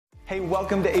Hey,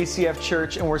 welcome to ACF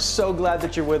Church, and we're so glad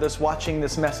that you're with us watching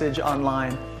this message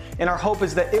online. And our hope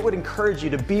is that it would encourage you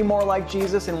to be more like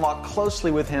Jesus and walk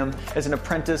closely with Him as an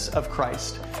apprentice of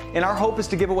Christ. And our hope is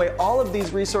to give away all of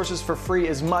these resources for free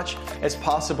as much as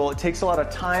possible. It takes a lot of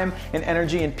time and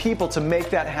energy and people to make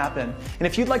that happen. And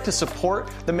if you'd like to support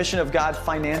the mission of God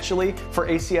financially for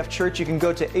ACF Church, you can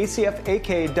go to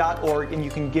acfak.org and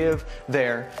you can give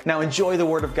there. Now enjoy the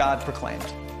Word of God proclaimed.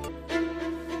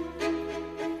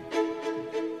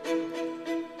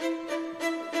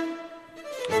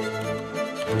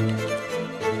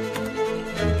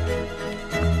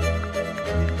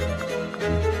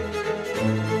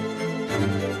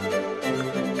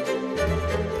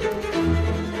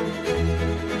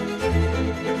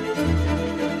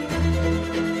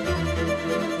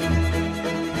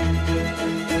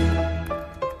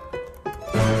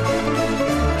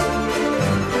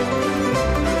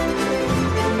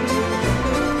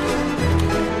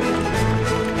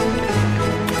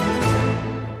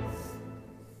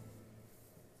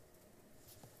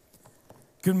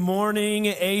 Good morning,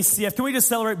 ACF. Can we just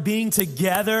celebrate being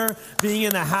together, being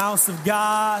in the house of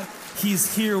God?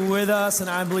 He's here with us, and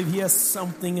I believe He has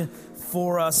something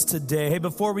for us today. Hey,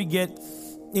 before we get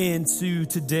into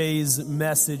today's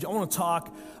message, I want to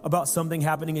talk about something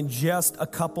happening in just a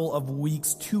couple of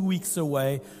weeks, 2 weeks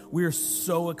away. We are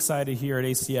so excited here at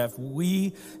ACF.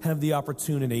 We have the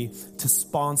opportunity to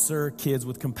sponsor Kids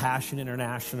with Compassion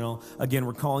International. Again,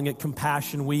 we're calling it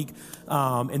Compassion Week.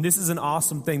 And this is an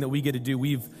awesome thing that we get to do.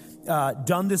 We've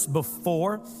done this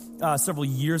before. Several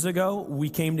years ago, we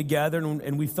came together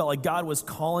and we felt like God was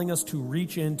calling us to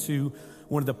reach into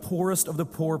one of the poorest of the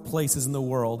poor places in the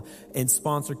world and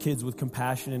sponsor Kids with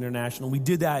Compassion International. We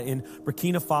did that in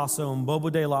Burkina Faso and Bobo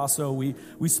de Lasso. We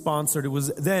sponsored, it was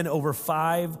then over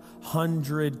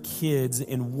 500 kids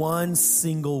in one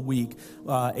single week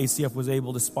ACF was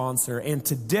able to sponsor. And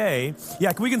today,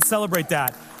 we can celebrate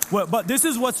that. But this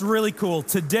is what's really cool.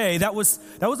 Today, that was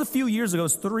a few years ago, it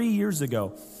was 3 years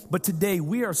ago. But today,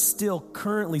 we are still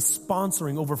currently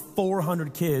sponsoring over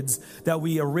 400 kids that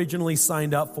we originally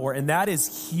signed up for. And that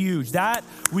is huge. That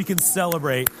we can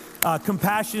celebrate.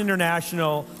 Compassion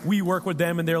International, we work with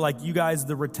them and they're like, you guys,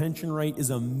 the retention rate is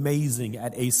amazing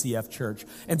at ACF Church.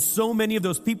 And so many of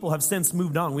those people have since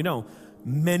moved on. We know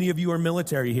many of you are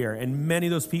military here, and many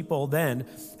of those people then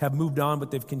have moved on, but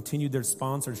they've continued their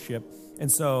sponsorship.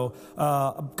 And so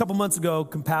a couple months ago,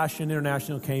 Compassion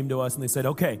International came to us and they said,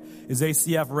 okay, is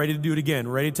ACF ready to do it again?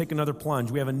 Ready to take another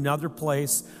plunge? We have another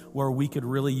place where we could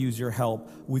really use your help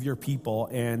with your people.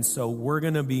 And so we're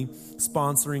going to be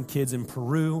sponsoring kids in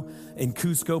Peru, in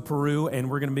Cusco, Peru, and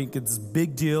we're going to make this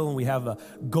big deal. And we have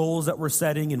goals that we're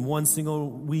setting in one single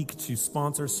week to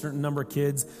sponsor a certain number of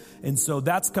kids. And so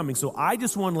that's coming. So I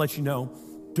just want to let you know,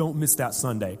 don't miss that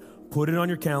Sunday. Put it on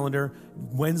your calendar,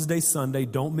 Wednesday, Sunday,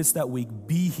 don't miss that week,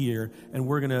 be here, and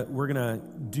we're gonna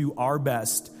do our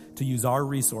best to use our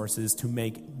resources to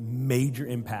make major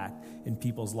impact in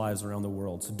people's lives around the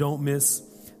world. So don't miss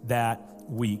that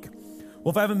week. Well,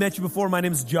 if I haven't met you before, my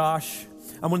name is Josh.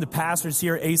 I'm one of the pastors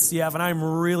here at ACF, and I'm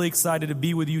really excited to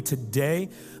be with you today.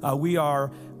 We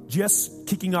are just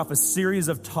kicking off a series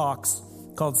of talks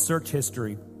called Search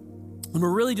History. And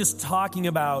we're really just talking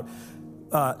about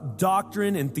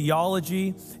doctrine and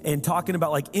theology and talking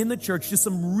about, like, in the church, just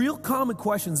some real common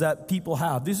questions that people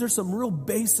have. These are some real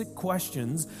basic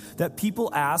questions that people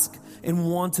ask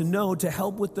and want to know to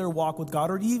help with their walk with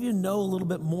God, or to even know a little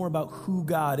bit more about who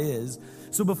God is.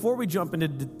 So before we jump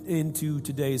into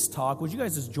today's talk, would you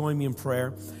guys just join me in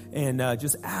prayer and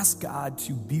just ask God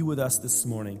to be with us this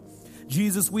morning?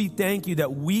 Jesus, we thank you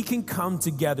that we can come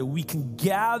together, we can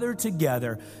gather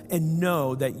together and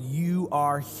know that you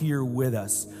are here with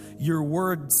us. Your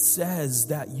word says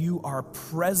that you are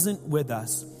present with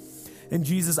us. And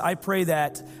Jesus, I pray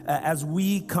that as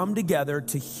we come together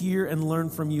to hear and learn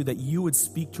from you, that you would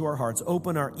speak to our hearts,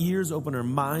 open our ears, open our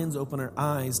minds, open our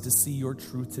eyes to see your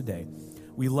truth today.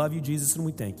 We love you, Jesus, and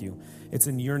we thank you. It's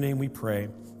in your name we pray.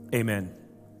 Amen.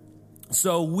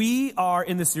 So we are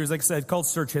in this series, like I said, called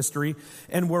Search History,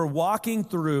 and we're walking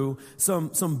through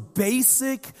some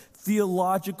basic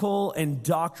theological and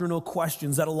doctrinal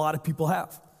questions that a lot of people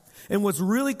have. And what's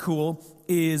really cool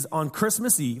is on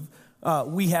Christmas Eve,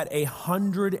 we had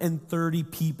 130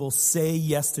 people say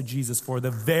yes to Jesus for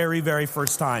the very, very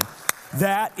first time.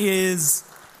 That is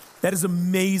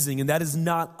amazing, and that is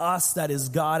not us, that is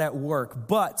God at work.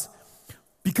 But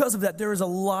because of that, there is a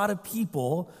lot of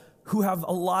people who have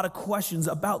a lot of questions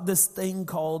about this thing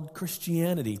called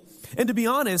Christianity. And to be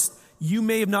honest, you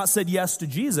may have not said yes to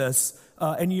Jesus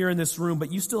and you're in this room,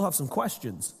 but you still have some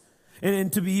questions.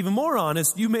 And to be even more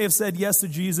honest, you may have said yes to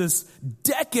Jesus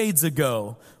decades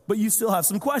ago, but you still have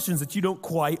some questions that you don't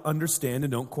quite understand and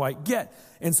don't quite get.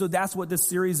 And so that's what this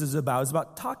series is about. It's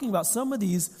about talking about some of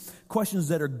these questions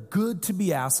that are good to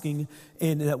be asking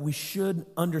and that we should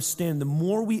understand. The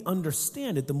more we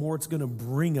understand it, the more it's going to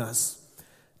bring us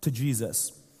to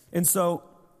Jesus. And so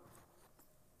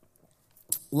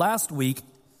last week,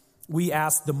 we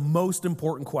asked the most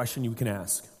important question you can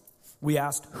ask. We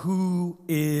asked, who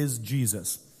is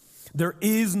Jesus? There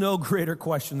is no greater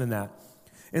question than that.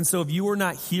 And so if you were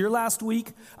not here last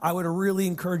week, I would really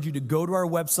encourage you to go to our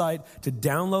website, to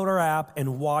download our app,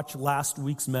 and watch last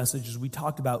week's message as we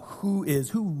talked about who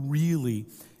really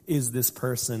is this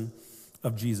person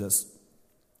of Jesus.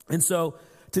 And so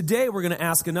today we're going to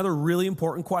ask another really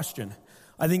important question.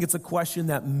 I think it's a question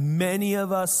that many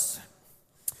of us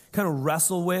kind of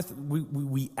wrestle with.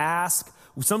 We ask.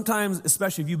 Sometimes,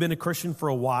 especially if you've been a Christian for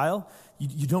a while,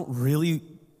 you don't really,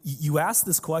 you ask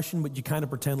this question, but you kind of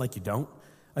pretend like you don't,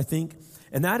 I think.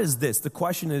 And that is this. The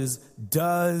question is,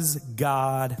 does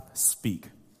God speak?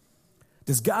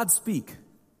 Does God speak?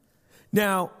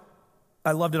 Now,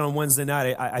 I loved it on Wednesday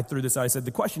night. I threw this out. I said,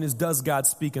 the question is, does God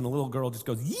speak? And the little girl just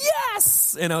goes,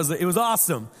 yes! And it was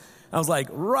awesome. I was like,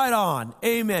 right on.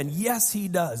 Amen. Yes, he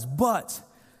does. But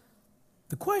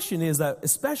the question is that,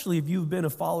 especially if you've been a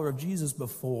follower of Jesus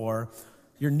before,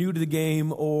 you're new to the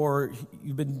game, or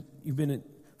you've been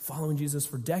following Jesus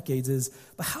for decades,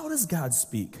 but how does God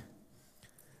speak?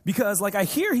 Because like I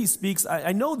hear he speaks,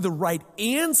 I know the right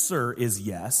answer is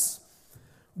yes,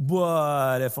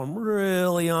 but if I'm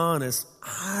really honest,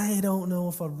 I don't know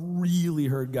if I've really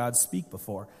heard God speak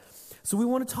before. So we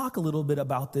want to talk a little bit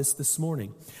about this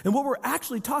morning. And what we're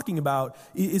actually talking about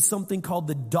is something called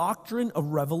the doctrine of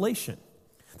revelation.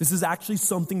 This is actually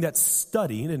something that's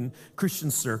studied in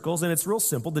Christian circles, and it's real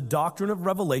simple, the doctrine of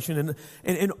revelation.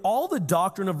 And all the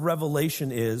doctrine of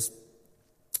revelation is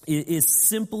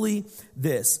simply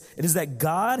this. It is that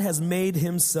God has made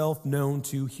himself known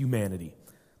to humanity.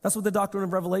 That's what the doctrine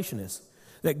of revelation is.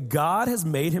 That God has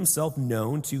made himself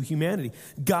known to humanity.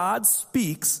 God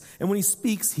speaks, and when he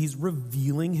speaks, he's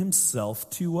revealing himself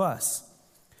to us.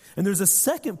 And there's a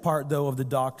second part, though, of the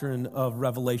doctrine of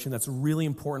revelation that's really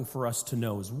important for us to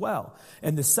know as well.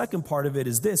 And the second part of it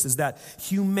is this, is that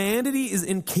humanity is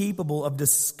incapable of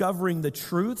discovering the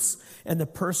truths and the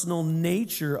personal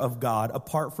nature of God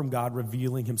apart from God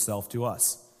revealing himself to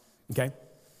us. Okay?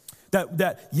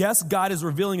 That yes, God is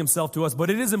revealing himself to us, but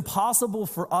it is impossible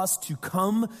for us to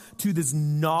come to this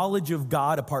knowledge of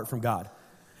God apart from God.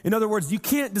 In other words, you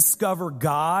can't discover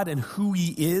God and who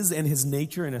he is and his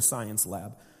nature in a science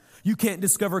lab. You can't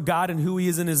discover God and who he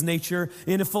is in his nature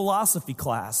in a philosophy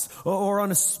class or on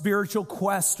a spiritual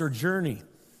quest or journey.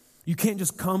 You can't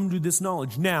just come to this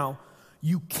knowledge. Now,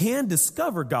 you can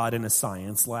discover God in a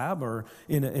science lab or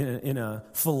in a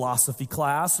philosophy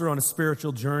class or on a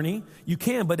spiritual journey. You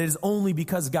can, but it is only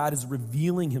because God is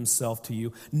revealing himself to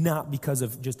you, not because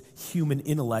of just human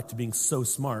intellect being so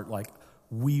smart, like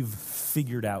we've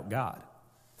figured out God.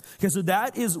 Okay, so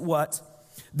that is what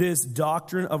this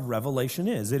doctrine of revelation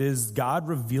is. It is God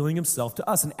revealing himself to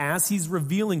us. And as he's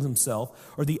revealing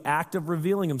himself, or the act of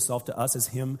revealing himself to us is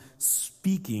him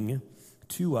speaking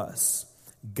to us.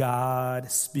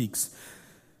 God speaks.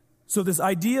 So this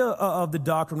idea of the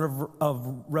doctrine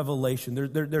of revelation,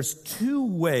 there's two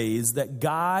ways that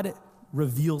God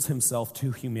reveals himself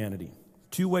to humanity.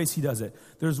 Two ways he does it.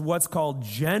 There's what's called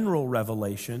general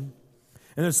revelation,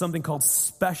 and there's something called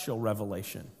special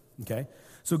revelation. Okay?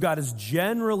 So God is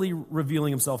generally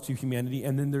revealing himself to humanity,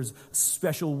 and then there's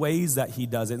special ways that he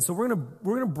does it. And so we're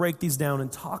gonna break these down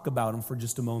and talk about them for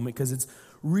just a moment, because it's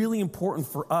really important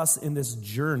for us in this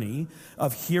journey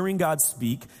of hearing God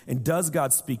speak. And does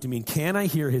God speak to me? And can I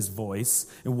hear his voice?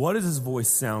 And what does his voice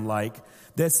sound like?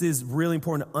 This is really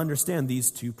important to understand these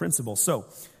two principles. So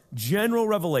general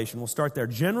revelation, we'll start there.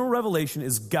 General revelation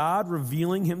is God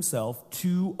revealing himself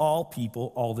to all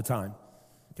people all the time.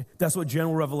 Okay? That's what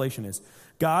general revelation is.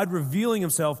 God revealing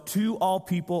himself to all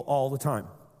people all the time.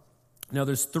 Now,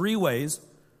 there's three ways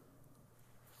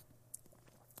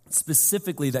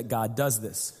specifically that God does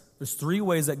this. There's three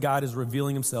ways that God is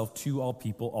revealing himself to all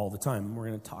people all the time. And we're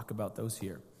going to talk about those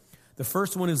here. The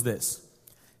first one is this: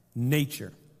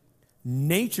 nature.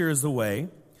 Nature is the way.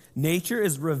 Nature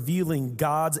is revealing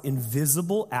God's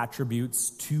invisible attributes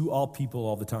to all people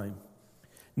all the time.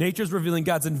 Nature is revealing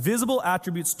God's invisible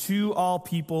attributes to all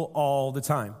people all the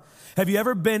time. Have you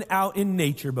ever been out in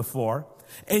nature before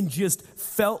and just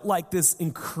felt like this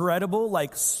incredible,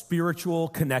 like, spiritual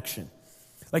connection?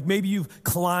 Like maybe you've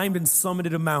climbed and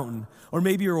summited a mountain, or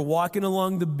maybe you're walking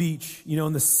along the beach,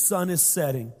 and the sun is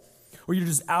setting, where you're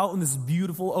just out in this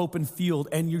beautiful open field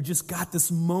and you just got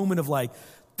this moment of like,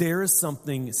 there is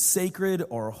something sacred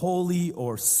or holy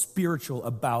or spiritual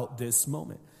about this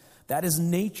moment. That is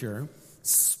nature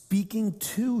speaking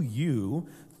to you,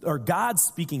 or God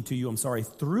speaking to you,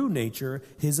 through nature,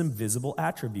 his invisible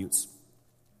attributes.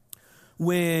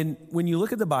 When you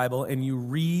look at the Bible and you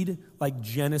read like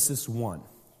Genesis 1,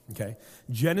 okay?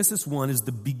 Genesis 1 is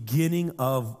the beginning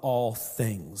of all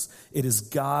things. It is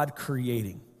God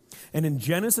creating. And in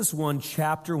Genesis 1,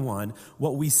 chapter 1,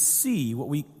 what we see, what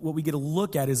we get a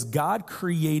look at is God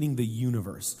creating the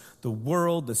universe, the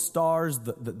world, the stars,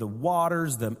 the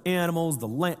waters, the animals, the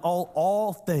land,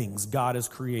 all things God is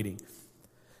creating.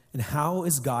 And how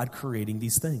is God creating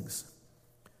these things?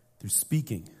 Through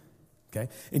speaking.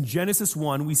 Okay? In Genesis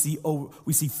 1, we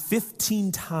see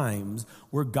 15 times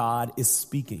where God is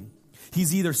speaking.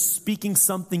 He's either speaking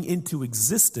something into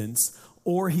existence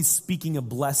or he's speaking a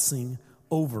blessing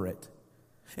over it.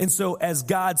 And so as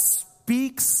God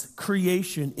speaks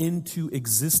creation into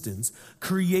existence,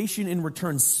 creation in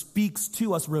return speaks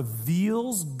to us,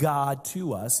 reveals God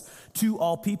to us, to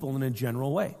all people in a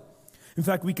general way. In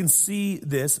fact, we can see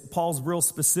this, Paul's real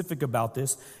specific about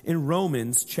this, in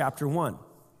Romans chapter 1,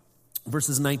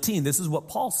 verses 19. This is what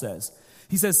Paul says.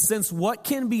 He says, since what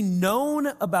can be known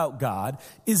about God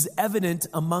is evident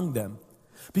among them,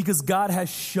 because God has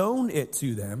shown it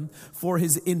to them, for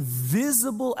his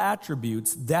invisible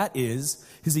attributes, that is,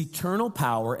 his eternal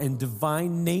power and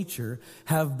divine nature,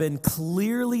 have been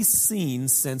clearly seen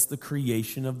since the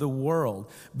creation of the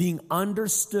world, being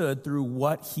understood through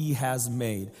what he has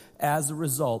made. As a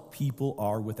result, people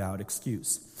are without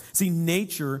excuse. See,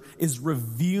 nature is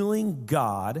revealing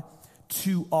God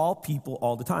to all people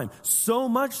all the time. So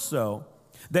much so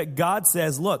that God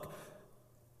says, look,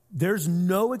 there's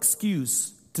no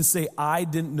excuse to say I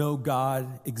didn't know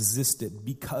God existed,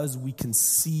 because we can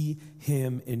see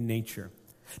him in nature.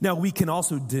 Now, we can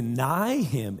also deny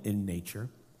him in nature,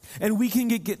 and we can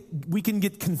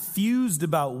get confused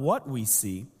about what we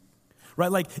see,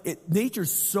 right? Like nature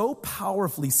so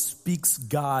powerfully speaks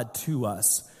God to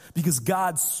us, because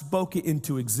God spoke it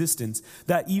into existence,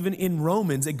 that even in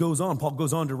Romans, it goes on, Paul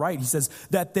goes on to write, he says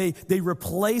that they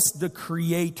replaced the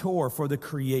creator for the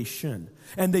creation.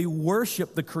 And they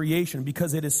worship the creation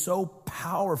because it is so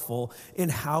powerful in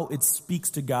how it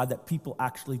speaks to God that people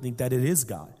actually think that it is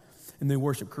God. And they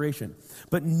worship creation.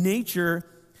 But nature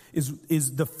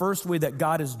is the first way that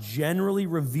God is generally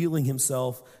revealing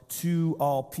himself to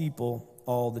all people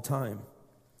all the time.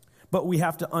 But we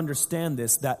have to understand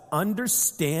this, that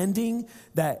understanding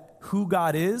that who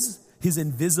God is, his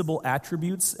invisible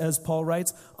attributes, as Paul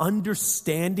writes,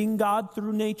 understanding God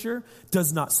through nature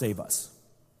does not save us.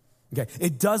 Okay,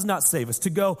 it does not save us. To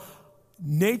go,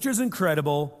 nature's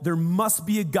incredible, there must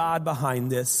be a God behind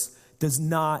this,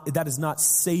 that is not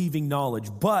saving knowledge,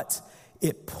 but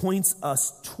it points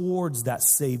us towards that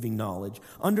saving knowledge.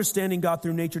 Understanding God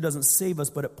through nature doesn't save us,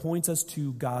 but it points us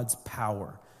to God's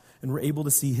power. And we're able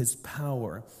to see his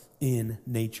power in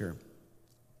nature.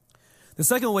 The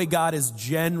second way God is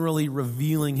generally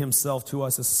revealing himself to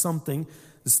us is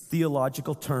this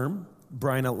theological term.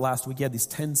 Brian, last week, he had these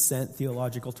 10-cent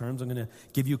theological terms. I'm going to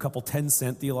give you a couple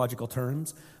 10-cent theological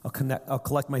terms. I'll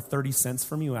collect my 30 cents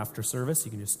from you after service. You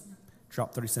can just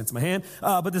drop 30 cents in my hand.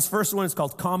 But this first one is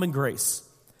called common grace.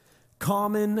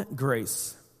 Common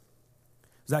grace.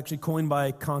 It was actually coined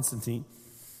by Constantine.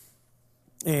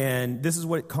 And this is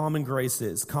what common grace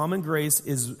is. Common grace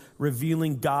is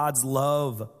revealing God's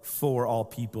love for all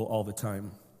people all the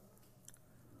time.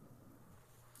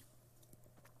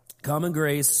 Common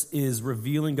grace is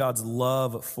revealing God's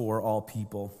love for all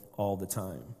people all the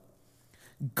time.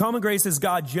 Common grace is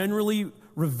God generally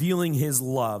revealing his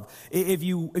love. If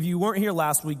you weren't here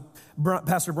last week,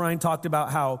 Pastor Brian talked about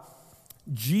how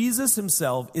Jesus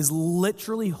himself is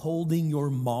literally holding your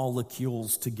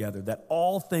molecules together, that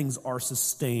all things are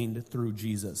sustained through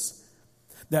Jesus,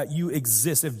 that you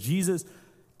exist. If Jesus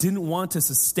didn't want to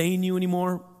sustain you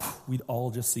anymore, we'd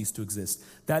all just cease to exist.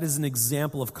 That is an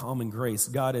example of common grace.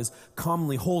 God is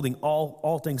commonly holding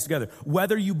all things together,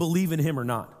 whether you believe in him or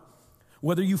not,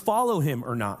 whether you follow him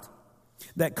or not.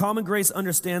 That common grace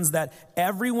understands that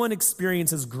everyone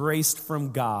experiences grace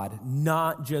from God,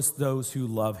 not just those who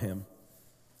love him.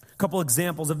 A couple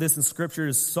examples of this in Scripture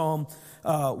is Psalm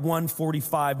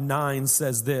 145:9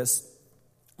 says this: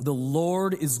 "The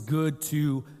Lord is good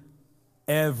to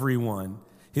everyone.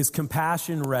 His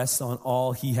compassion rests on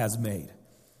all he has made."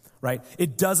 Right?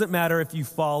 It doesn't matter if you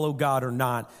follow God or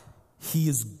not. He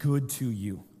is good to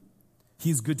you. He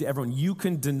is good to everyone. You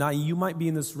can deny, you might be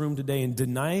in this room today and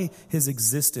deny his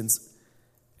existence,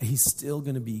 He's still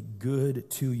going to be good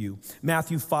to you.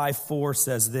 Matthew 5:4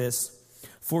 says this,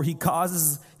 "For he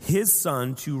causes his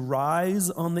sun to rise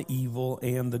on the evil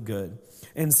and the good,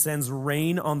 and sends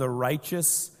rain on the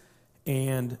righteous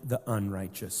and the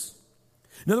unrighteous."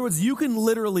 In other words, you can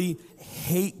literally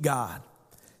hate God,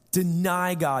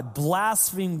 deny God,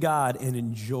 blaspheme God, and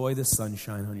enjoy the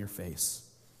sunshine on your face,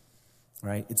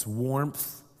 right? It's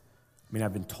warmth. I mean,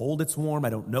 I've been told it's warm. I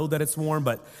don't know that it's warm,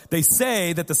 but they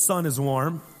say that the sun is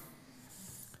warm,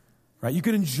 right? You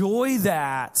can enjoy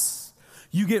that.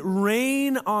 You get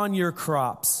rain on your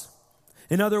crops.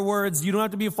 In other words, you don't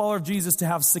have to be a follower of Jesus to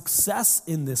have success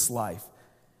in this life.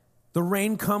 The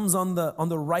rain comes on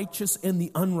the righteous and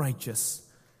the unrighteous.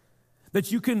 That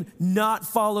you can not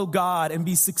follow God and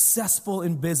be successful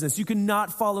in business. You can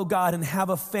not follow God and have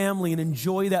a family and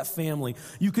enjoy that family.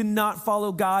 You can not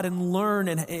follow God and learn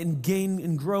and gain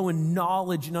and grow in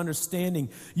knowledge and understanding.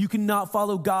 You cannot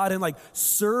follow God and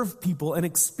serve people and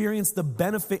experience the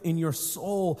benefit in your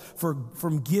soul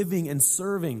from giving and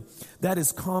serving. That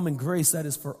is common grace. That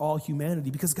is for all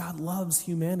humanity because God loves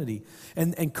humanity.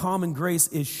 And common grace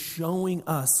is showing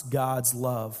us God's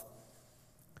love.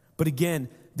 But again,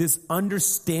 this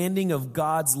understanding of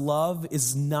God's love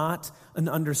is not an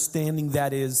understanding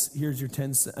that is, here's your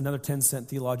another 10-cent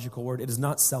theological word, it is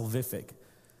not salvific.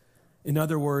 In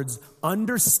other words,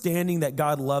 understanding that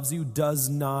God loves you does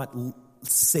not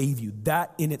save you.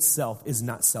 That in itself is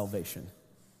not salvation.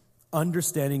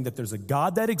 Understanding that there's a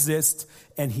God that exists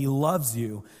and he loves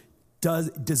you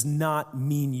does not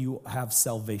mean you have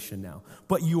salvation now.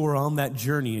 But you are on that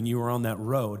journey and you are on that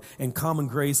road. And common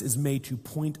grace is made to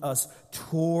point us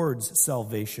towards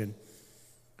salvation.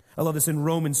 I love this in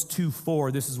Romans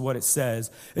 2:4. This is what it says.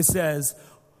 It says,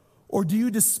 "Or do you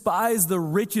despise the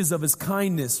riches of his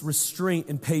kindness, restraint,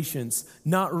 and patience,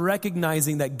 not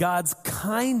recognizing that God's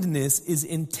kindness is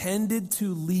intended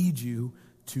to lead you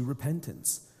to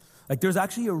repentance?" There's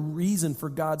actually a reason for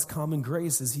God's common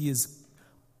grace, is he is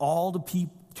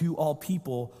to all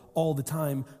people all the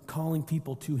time, calling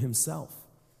people to himself.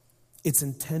 It's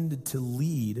intended to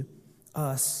lead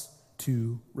us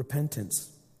to repentance.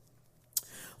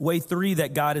 Way 3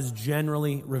 that God is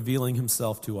generally revealing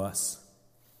himself to us.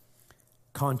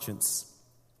 Conscience.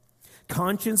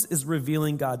 Conscience is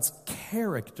revealing God's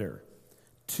character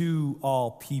to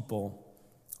all people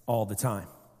all the time.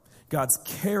 God's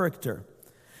character.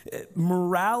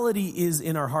 Morality is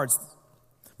in our hearts.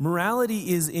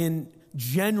 Morality is in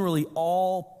generally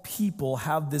all people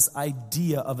have this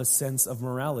idea of a sense of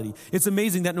morality. It's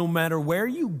amazing that no matter where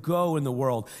you go in the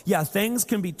world, things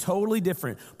can be totally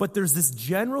different, but there's this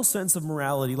general sense of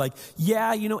morality.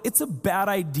 It's a bad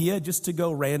idea just to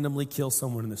go randomly kill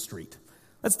someone in the street.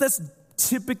 That's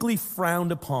typically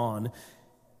frowned upon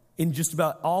in just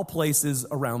about all places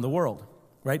around the world.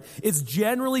 Right? It's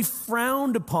generally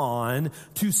frowned upon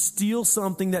to steal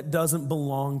something that doesn't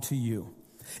belong to you.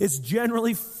 It's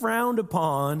generally frowned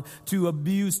upon to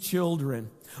abuse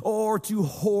children or to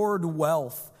hoard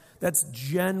wealth. That's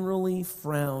generally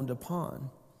frowned upon.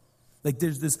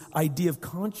 There's this idea of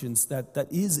conscience that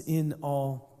is in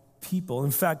all people.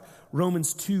 In fact,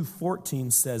 Romans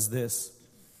 2:14 says this.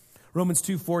 Romans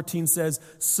 2:14 says,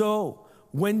 "So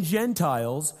when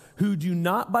Gentiles who do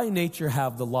not by nature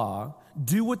have the law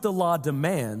do what the law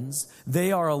demands,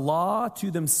 they are a law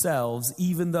to themselves,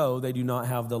 even though they do not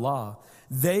have the law.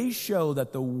 They show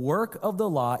that the work of the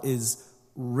law is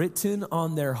written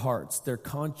on their hearts." Their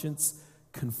conscience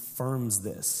confirms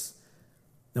this.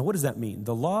 Now, what does that mean?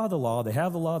 The law, they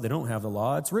have the law, they don't have the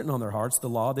law. It's written on their hearts. The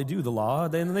law, they do the law,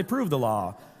 then they prove the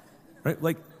law.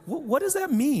 Right? What does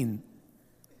that mean?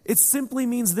 It simply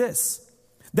means this.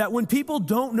 That when people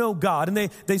don't know God, and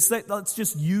they say, let's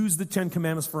just use the 10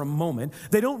 Commandments for a moment.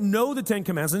 They don't know the 10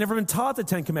 Commandments. They've never been taught the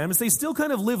 10 Commandments. They still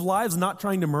kind of live lives not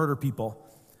trying to murder people,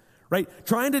 right?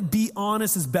 Trying to be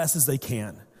honest as best as they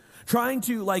can. Trying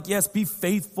to, be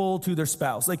faithful to their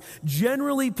spouse.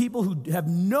 Generally, people who have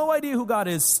no idea who God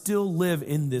is still live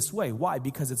in this way. Why?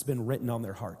 Because it's been written on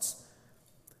their hearts.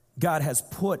 God has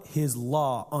put his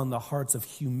law on the hearts of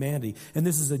humanity. And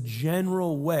this is a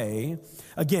general way.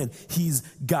 Again, he's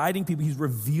guiding people. He's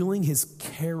revealing his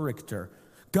character.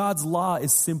 God's law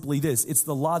is simply this. It's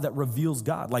the law that reveals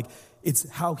God. It's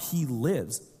how he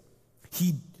lives.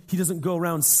 He doesn't go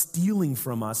around stealing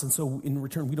from us. And so in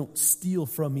return, we don't steal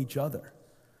from each other.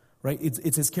 Right?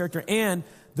 It's his character. And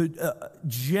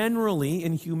generally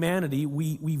in humanity,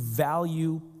 we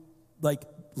value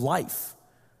life.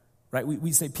 Right?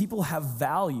 We say people have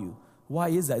value. Why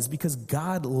is that? It's because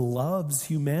God loves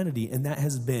humanity, and that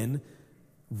has been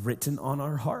written on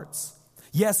our hearts.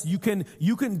 Yes, you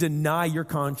can deny your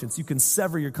conscience. You can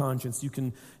sever your conscience.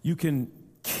 You can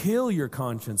kill your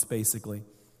conscience, basically.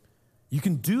 You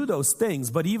can do those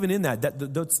things, but even in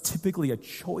that's typically a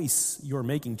choice you're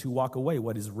making to walk away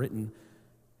what is written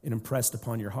and impressed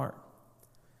upon your heart.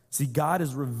 See, God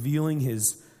is revealing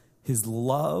his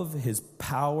love, his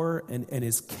power, and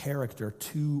his character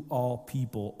to all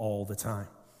people all the time.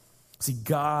 See,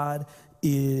 God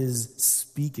is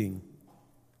speaking.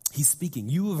 He's speaking.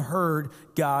 You have heard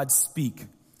God speak.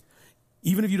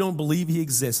 Even if you don't believe he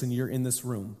exists and you're in this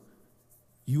room,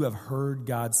 you have heard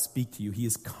God speak to you. He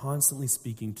is constantly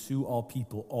speaking to all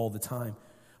people all the time.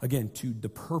 Again, to the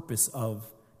purpose of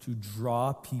to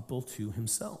draw people to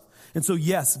himself. And so,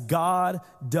 yes, God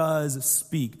does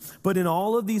speak. But in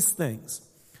all of these things,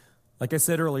 like I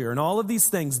said earlier, in all of these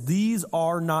things, these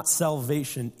are not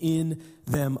salvation in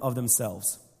them of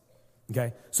themselves.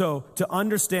 Okay? So to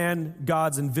understand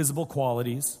God's invisible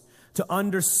qualities, to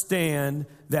understand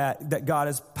that God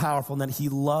is powerful and that he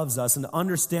loves us, and to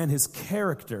understand his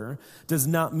character does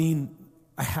not mean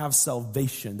I have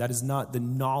salvation. That is not the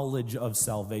knowledge of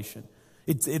salvation.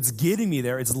 It's getting me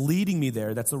there. It's leading me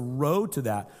there. That's a road to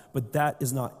that. But that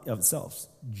is not of itself.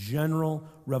 General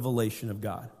revelation of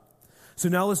God. So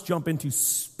now let's jump into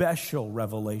special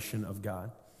revelation of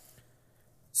God.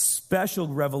 Special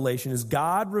revelation is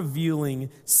God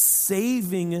revealing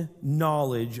saving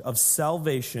knowledge of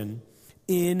salvation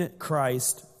in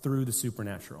Christ through the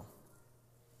supernatural.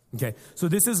 Okay, so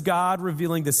this is God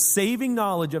revealing the saving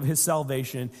knowledge of his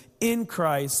salvation in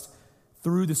Christ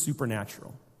through the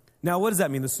supernatural. Now, what does that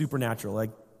mean, the supernatural?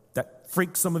 Like, that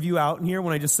freaked some of you out in here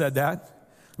when I just said that?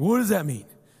 What does that mean?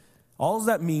 All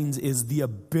that means is the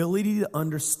ability to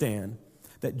understand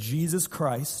that Jesus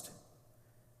Christ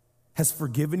has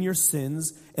forgiven your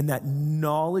sins, and that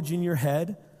knowledge in your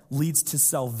head leads to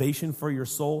salvation for your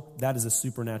soul. That is a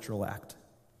supernatural act.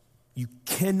 You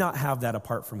cannot have that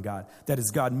apart from God. That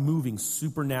is God moving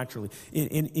supernaturally.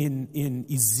 In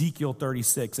Ezekiel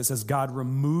 36, it says God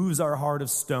removes our heart of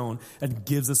stone and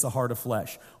gives us a heart of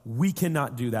flesh. We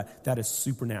cannot do that. That is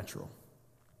supernatural.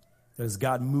 That is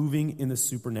God moving in the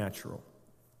supernatural.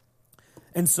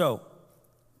 And so,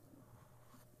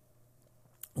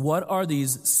 what are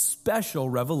these special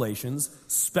revelations,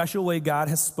 special way God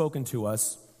has spoken to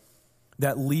us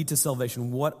that lead to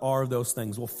salvation? What are those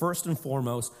things? Well, first and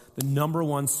foremost, the number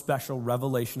one special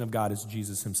revelation of God is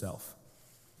Jesus himself.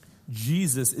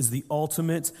 Jesus is the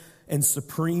ultimate and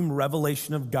supreme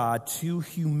revelation of God to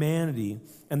humanity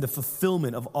and the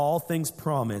fulfillment of all things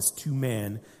promised to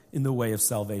man in the way of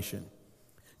salvation.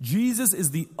 Jesus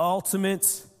is the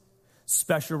ultimate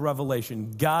special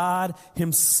revelation. God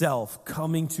himself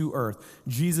coming to earth.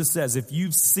 Jesus says, if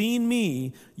you've seen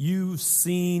me, you've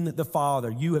seen the Father.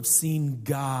 You have seen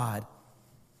God.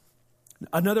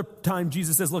 Another time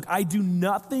Jesus says, look, I do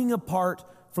nothing apart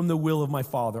from the will of my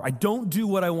Father. I don't do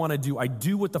what I want to do. I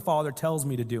do what the Father tells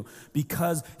me to do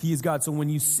because he is God. So when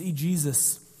you see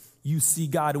Jesus, you see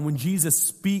God. And when Jesus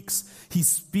speaks, he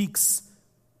speaks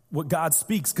what God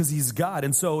speaks because he's God.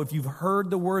 And so if you've heard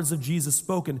the words of Jesus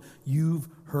spoken, you've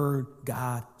heard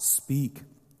God speak.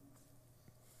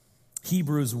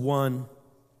 Hebrews 1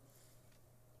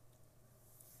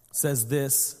 says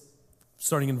this,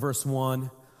 starting in verse 1.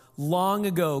 Long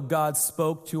ago, God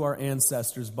spoke to our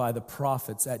ancestors by the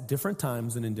prophets at different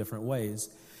times and in different ways.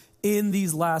 In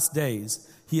these last days,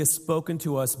 he has spoken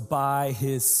to us by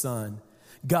his Son.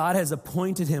 God has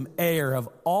appointed him heir of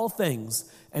all things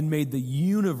and made the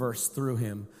universe through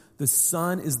him. The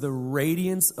Son is the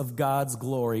radiance of God's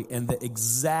glory and the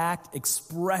exact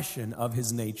expression of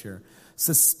his nature,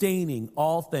 sustaining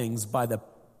all things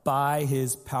by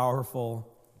his powerful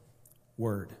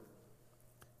word.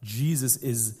 Jesus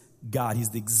is God. He's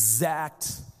the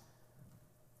exact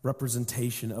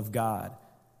representation of God.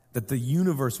 That the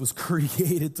universe was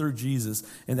created through Jesus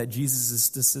and that Jesus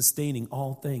is sustaining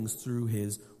all things through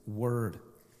his word.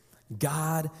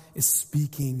 God is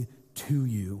speaking to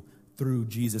you through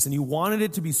Jesus. And he wanted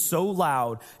it to be so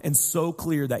loud and so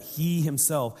clear that he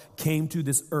himself came to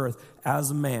this earth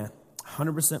as a man,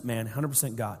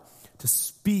 100% God, to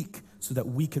speak so that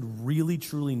we could really,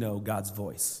 truly know God's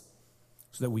voice.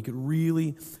 So that we could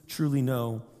really, truly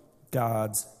know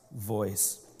God's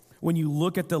voice. When you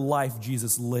look at the life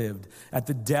Jesus lived, at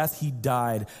the death he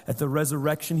died, at the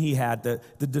resurrection he had, the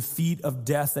defeat of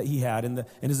death that he had, and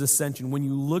his ascension, when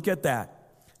you look at that,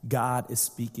 God is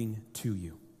speaking to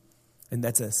you. And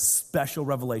that's a special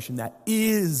revelation that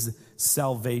is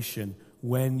salvation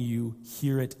when you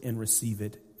hear it and receive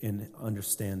it and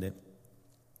understand it.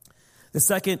 The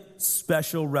second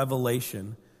special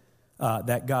revelation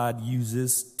that God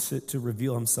uses to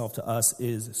reveal himself to us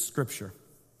is Scripture.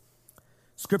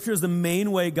 Scripture is the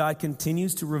main way God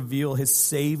continues to reveal his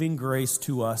saving grace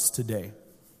to us today.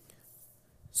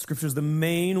 Scripture is the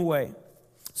main way.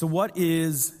 So what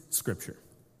is Scripture?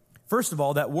 First of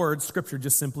all, that word, Scripture,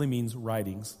 just simply means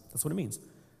writings. That's what it means.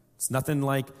 It's nothing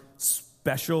like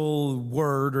special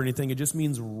word or anything. It just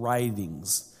means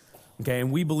writings. Okay,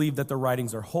 and we believe that the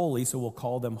writings are holy, so we'll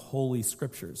call them holy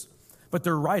Scriptures. But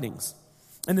they're writings.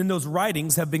 And then those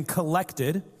writings have been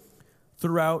collected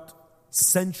throughout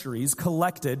centuries,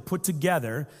 collected, put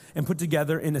together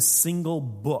in a single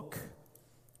book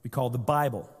we call the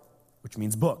Bible, which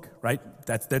means book, right?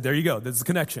 There you go. There's the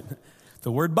connection. The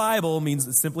word Bible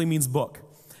simply means book.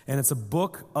 And it's a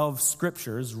book of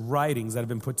scriptures, writings that have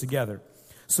been put together.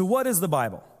 So what is the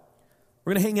Bible?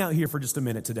 We're going to hang out here for just a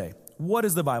minute today. What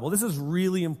is the Bible? This is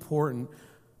really important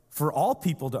for all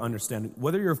people to understand.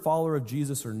 Whether you're a follower of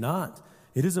Jesus or not,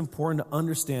 it is important to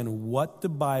understand what the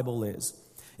Bible is.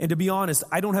 And to be honest,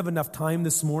 I don't have enough time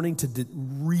this morning to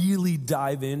really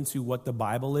dive into what the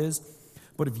Bible is.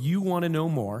 But if you want to know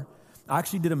more, I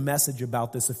actually did a message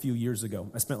about this a few years ago.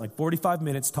 I spent like 45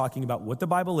 minutes talking about what the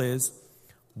Bible is,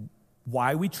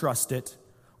 why we trust it,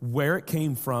 where it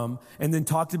came from, and then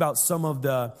talked about some of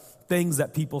the things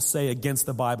that people say against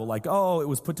the Bible, like, oh, it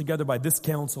was put together by this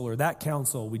council or that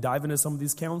council. We dive into some of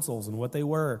these councils and what they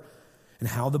were and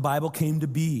how the Bible came to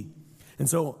be. And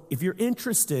so if you're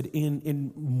interested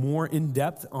in more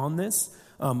in-depth on this,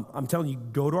 I'm telling you,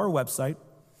 go to our website.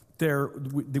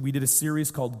 We did a series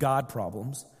called God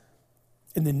Problems.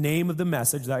 And the name of the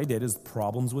message that I did is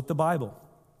Problems with the Bible.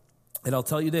 And I'll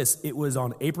tell you this, it was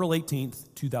on April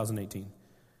 18th, 2018.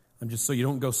 And just so you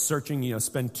don't go searching,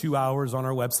 spend 2 hours on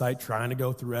our website trying to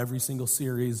go through every single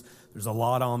series. There's a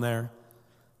lot on there.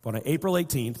 But on April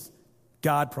 18th,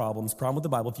 God Problems, Problem with the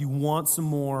Bible. If you want some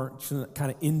more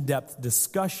kind of in-depth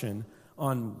discussion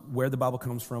on where the Bible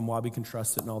comes from, why we can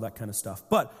trust it, and all that kind of stuff.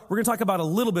 But we're going to talk about a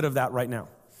little bit of that right now.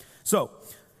 So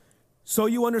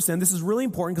you understand, this is really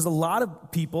important because a lot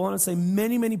of people, and I'd say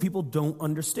many, many people don't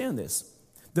understand this.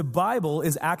 The Bible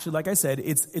is actually, like I said,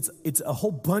 it's a whole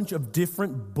bunch of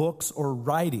different books or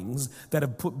writings that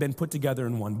have been put together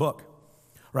in one book,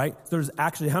 right? There's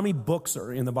actually, how many books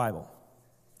are in the Bible?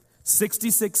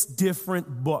 66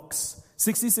 different books.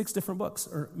 66 different books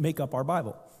make up our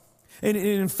Bible. And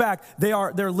in fact,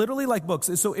 they're literally like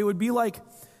books. So it would be like,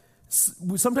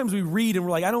 sometimes we read and we're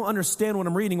like, I don't understand what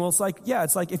I'm reading. Well, it's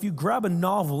like if you grab a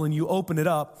novel and you open it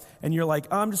up and you're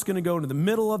like, I'm just going to go to the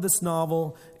middle of this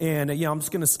novel and I'm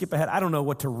just going to skip ahead. I don't know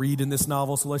what to read in this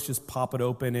novel, so let's just pop it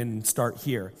open and start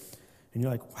here. And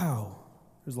you're like, wow,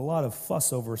 there's a lot of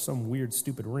fuss over some weird,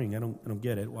 stupid ring. I don't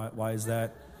get it. Why is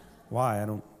that? Why?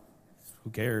 Who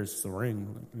cares? It's a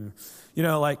ring.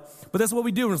 But that's what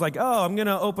we do. And it's like, oh, I'm going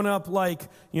to open up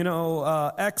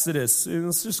Exodus. And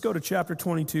let's just go to chapter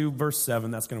 22, verse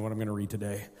 7. That's kind of what I'm going to read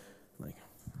today. Like,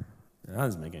 that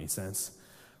doesn't make any sense.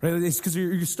 Right? It's because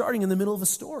you're starting in the middle of a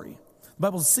story. The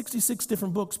Bible's 66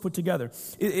 different books put together.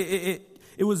 It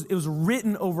was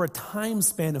written over a time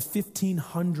span of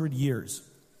 1,500 years.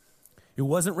 It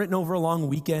wasn't written over a long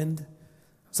weekend.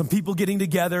 Some people getting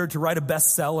together to write a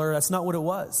bestseller. That's not what it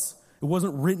was. It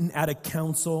wasn't written at a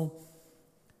council.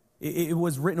 It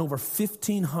was written over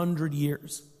 1,500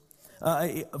 years.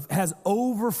 It has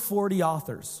over 40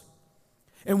 authors.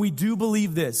 And we do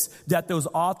believe this, that those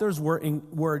authors were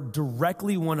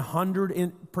directly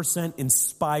 100%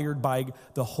 inspired by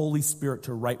the Holy Spirit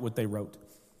to write what they wrote.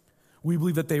 We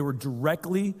believe that they were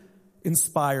directly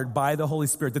inspired by the Holy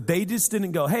Spirit, that they just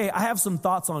didn't go, hey, I have some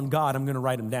thoughts on God, I'm going to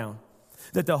write them down.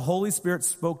 That the Holy Spirit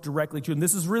spoke directly to them.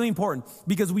 This is really important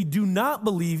because we do not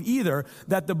believe either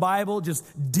that the Bible just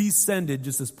descended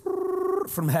just as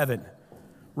from heaven,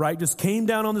 right? Just came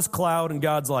down on this cloud and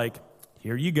God's like,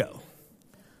 here you go,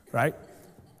 right?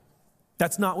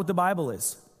 That's not what the Bible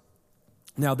is.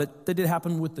 Now, that did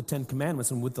happen with the Ten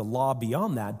Commandments and with the law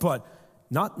beyond that, but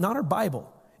not our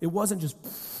Bible. It wasn't just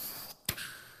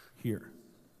here,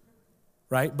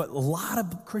 right? But a lot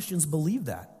of Christians believe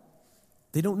that.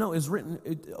 They don't know. It was written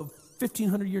a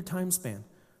 1,500-year time span,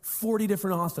 40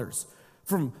 different authors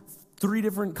from 3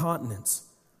 different continents,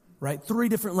 right? 3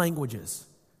 different languages.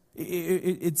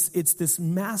 It's this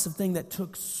massive thing that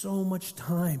took so much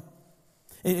time.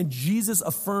 And Jesus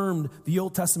affirmed the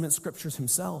Old Testament scriptures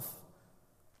himself.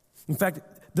 In fact,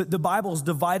 the Bible is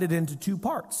divided into 2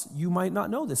 parts. You might not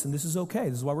know this, and this is okay.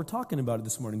 This is why we're talking about it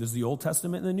this morning. There's the Old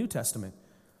Testament and the New Testament.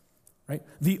 Right?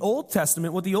 The Old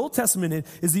Testament, what the Old Testament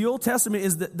is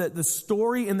the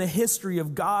story and the history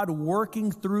of God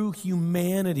working through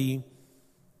humanity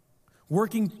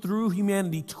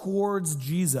towards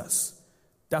Jesus.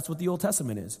 That's what the Old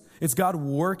Testament is. It's God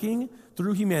working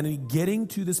through humanity, getting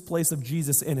to this place of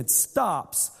Jesus, and it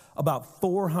stops about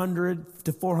 400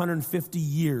 to 450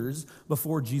 years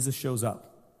before Jesus shows up.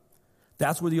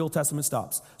 That's where the Old Testament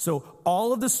stops. So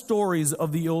all of the stories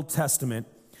of the Old Testament,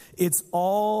 it's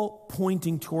all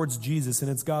pointing towards Jesus, and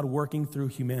it's God working through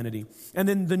humanity. And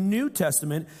then the New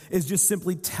Testament is just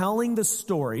simply telling the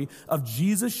story of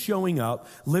Jesus showing up,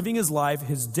 living his life,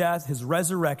 his death, his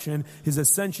resurrection, his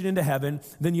ascension into heaven.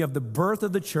 Then you have the birth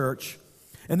of the church.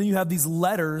 And then you have these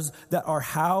letters that are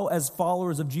how, as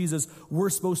followers of Jesus, we're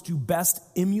supposed to best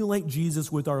emulate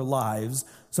Jesus with our lives.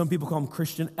 Some people call them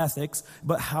Christian ethics,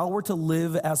 but how we're to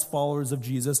live as followers of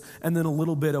Jesus, and then a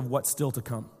little bit of what's still to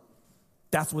come.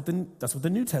 That's what the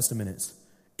New Testament is.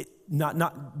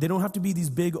 They don't have to be these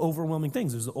big, overwhelming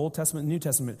things. There's the Old Testament and New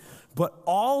Testament. But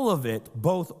all of it,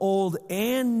 both Old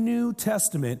and New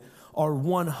Testament, are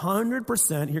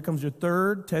 100%, here comes your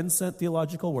third 10-cent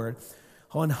theological word,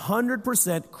 100%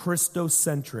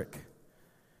 Christocentric.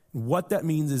 What that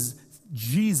means is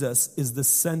Jesus is the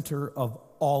center of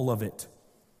all of it.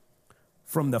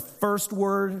 From the first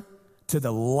word to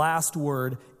the last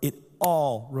word, it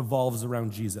all revolves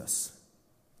around Jesus.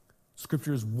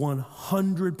 Scripture is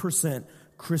 100%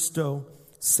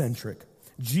 Christocentric.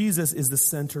 Jesus is the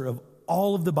center of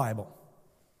all of the Bible,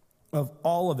 of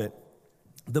all of it.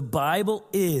 The Bible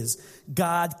is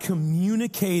God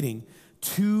communicating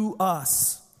to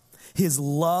us his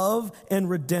love and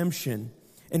redemption,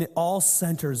 and it all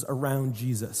centers around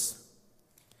Jesus.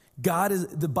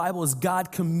 The Bible is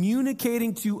God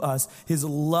communicating to us his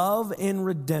love and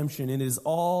redemption, and it is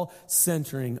all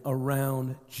centering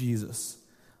around Jesus.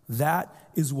 That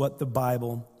is what the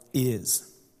Bible is.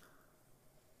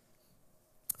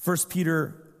 1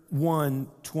 Peter 1,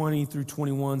 20 through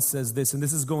 21 says this, and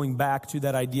this is going back to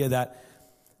that idea that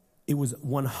it was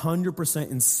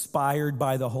 100% inspired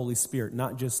by the Holy Spirit,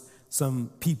 not just some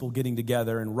people getting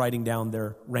together and writing down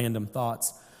their random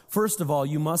thoughts. First of all,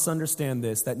 you must understand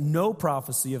this, that no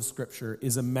prophecy of Scripture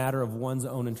is a matter of one's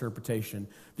own interpretation,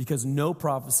 because no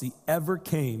prophecy ever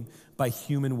came by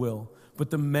human will, but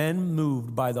the men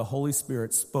moved by the Holy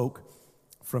Spirit spoke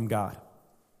from God.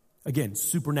 Again,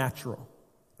 supernatural,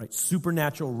 right?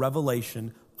 Supernatural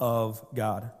revelation of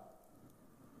God.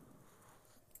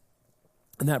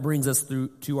 And that brings us through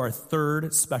to our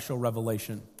third special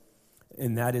revelation,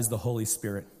 and that is the Holy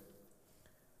Spirit.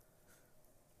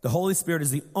 The Holy Spirit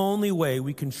is the only way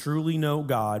we can truly know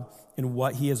God and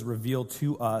what he has revealed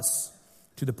to us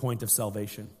to the point of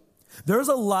salvation. There's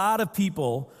a lot of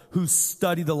people who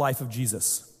study the life of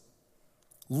Jesus.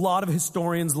 A lot of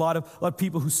historians, a lot of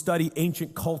people who study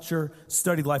ancient culture,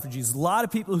 study the life of Jesus. A lot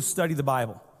of people who study the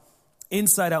Bible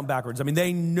inside out and backwards. I mean,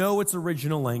 they know its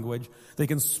original language. They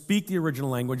can speak the original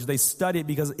language. They study it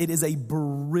because it is a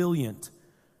brilliant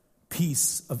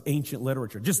piece of ancient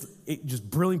literature. Just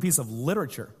brilliant piece of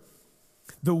literature.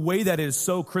 The way that it is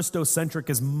so Christocentric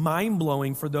is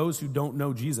mind-blowing for those who don't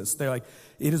know Jesus. They're like,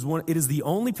 it is the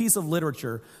only piece of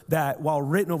literature that, while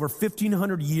written over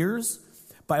 1,500 years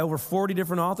by over 40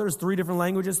 different authors, 3 different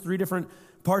languages, 3 different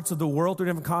parts of the world, 3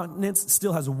 different continents,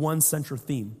 still has one central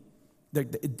theme.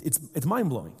 It's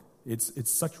mind-blowing.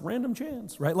 It's such random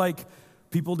chance, right? Like,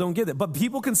 people don't get it. But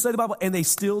people can study the Bible and they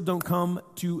still don't come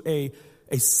to a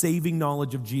saving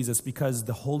knowledge of Jesus because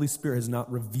the Holy Spirit has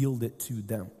not revealed it to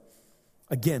them.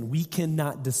 Again, we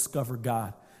cannot discover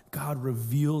God. God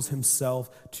reveals himself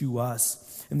to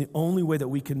us. And the only way that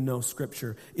we can know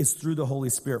Scripture is through the Holy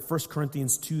Spirit. 1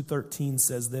 Corinthians 2:13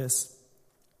 says this.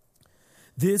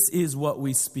 This is what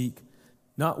we speak,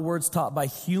 not words taught by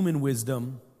human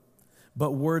wisdom,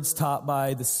 but words taught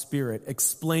by the Spirit,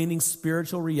 explaining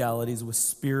spiritual realities with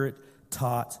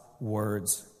Spirit-taught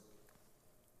words.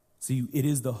 See, it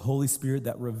is the Holy Spirit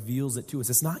that reveals it to us.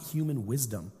 It's not human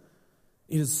wisdom.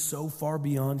 It is so far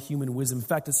beyond human wisdom. In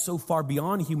fact, it's so far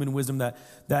beyond human wisdom that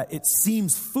it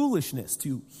seems foolishness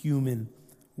to human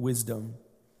wisdom.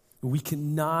 We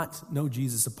cannot know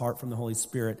Jesus apart from the Holy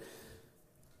Spirit.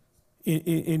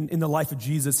 In the life of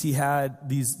Jesus, he had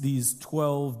these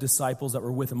 12 disciples that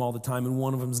were with him all the time, and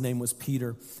one of them's name was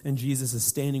Peter. And Jesus is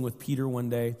standing with Peter one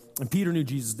day, and Peter knew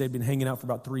Jesus. They'd been hanging out for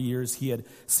about 3 years. He had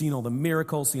seen all the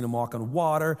miracles, seen him walked on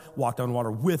water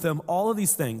with him, all of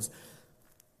these things.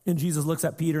 And Jesus looks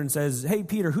at Peter and says, "Hey,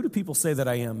 Peter, who do people say that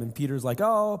I am?" And Peter's like,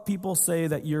 "Oh, people say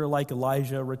that you're like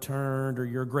Elijah returned, or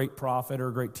you're a great prophet or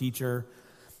a great teacher."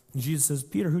 And Jesus says,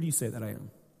 "Peter, who do you say that I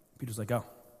am?" Peter's like, "Oh,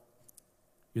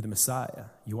 you're the Messiah.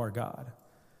 You are God."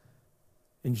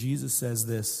 And Jesus says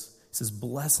this. He says,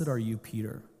 "Blessed are you,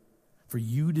 Peter, for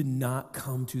you did not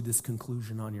come to this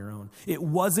conclusion on your own." It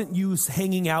wasn't you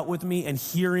hanging out with me and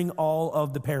hearing all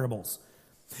of the parables.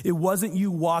 It wasn't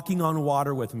you walking on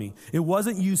water with me. It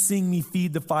wasn't you seeing me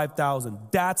feed the 5,000.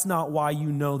 That's not why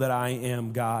you know that I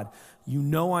am God. You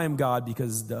know I am God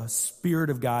because the Spirit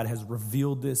of God has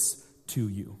revealed this to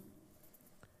you.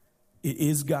 It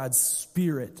is God's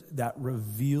Spirit that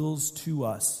reveals to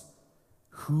us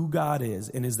who God is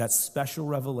and is that special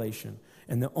revelation.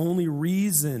 And the only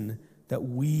reason that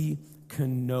we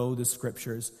can know the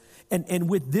Scriptures. And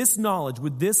with this knowledge,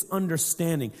 with this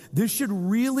understanding, this should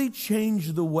really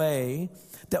change the way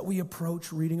that we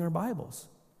approach reading our Bibles.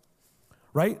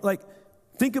 Right? Like,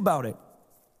 think about it.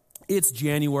 It's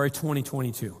January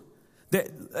 2022.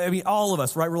 All of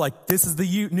us, right? We're like, this is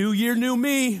the new year, new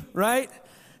me, right?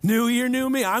 New year, new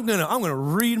me. I'm gonna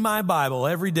read my Bible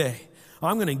every day.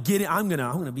 I'm gonna get it. I'm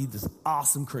gonna be this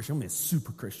awesome Christian. I'm gonna be a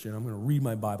super Christian. I'm gonna read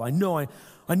my Bible. I know I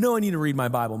need to read my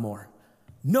Bible more.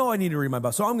 No, I need to read my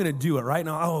Bible. So I'm going to do it right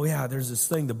now. Oh, yeah, there's this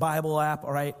thing, the Bible app,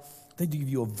 all right? They give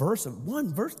you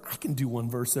one verse. I can do one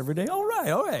verse every day. All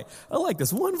right. I like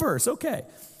this. One verse, okay.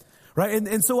 Right?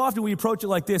 And so often we approach it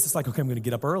like this. It's like, okay, I'm going to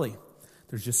get up early.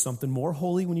 There's just something more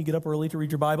holy when you get up early to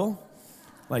read your Bible.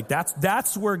 Like,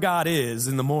 that's where God is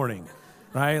in the morning,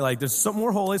 right? Like, there's something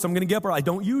more holy, so I'm going to get up early. I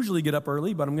don't usually get up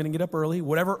early, but I'm going to get up early.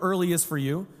 Whatever early is for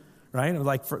you, right?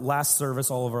 Like, for last service,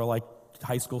 all of our,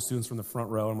 high school students from the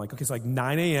front row. I'm like, okay, it's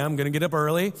 9 a.m. I'm going to get up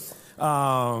early.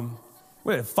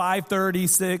 5:30,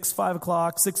 6, 5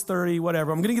 o'clock, 6:30,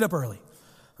 whatever. I'm going to get up early.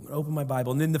 I'm going to open my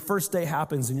Bible. And then the first day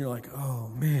happens, and you're like, oh,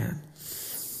 man.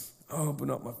 I open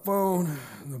up my phone,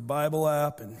 the Bible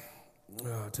app, and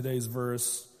today's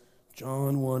verse,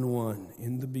 John 1:1.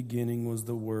 In the beginning was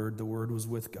the Word was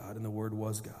with God, and the Word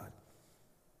was God.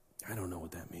 I don't know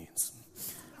what that means.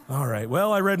 All right,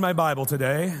 well, I read my Bible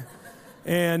today.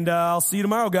 And I'll see you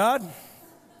tomorrow, God.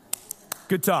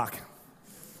 Good talk.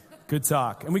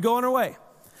 And we go on our way.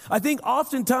 I think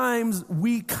oftentimes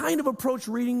we kind of approach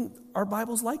reading our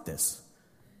Bibles like this,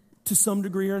 to some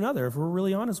degree or another, if we're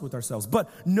really honest with ourselves. But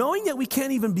knowing that we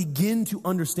can't even begin to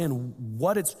understand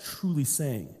what it's truly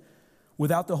saying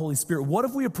without the Holy Spirit, what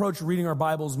if we approach reading our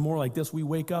Bibles more like this? We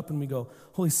wake up and we go,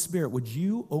 Holy Spirit, would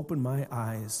you open my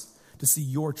eyes to see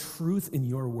your truth in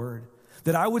your word?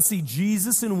 That I would see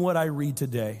Jesus in what I read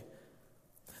today.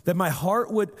 That my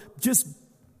heart would just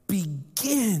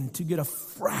begin to get a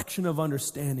fraction of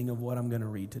understanding of what I'm going to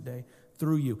read today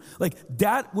through you. Like,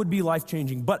 that would be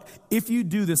life-changing. But if you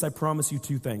do this, I promise you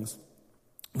two things.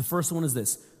 The first one is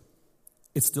this.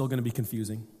 It's still going to be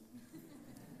confusing.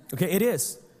 Okay, it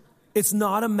is. It's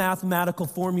not a mathematical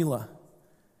formula.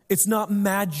 It's not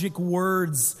magic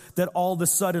words that all of a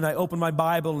sudden I open my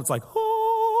Bible and it's like,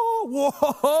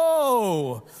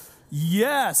 whoa,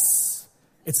 yes.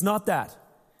 It's not that.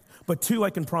 But two,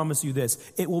 I can promise you this.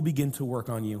 It will begin to work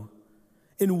on you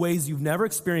in ways you've never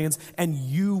experienced, and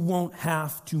you won't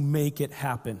have to make it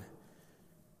happen.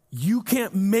 You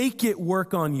can't make it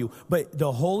work on you, but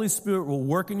the Holy Spirit will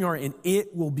work in your heart, and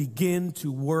it will begin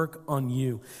to work on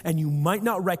you. And you might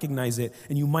not recognize it,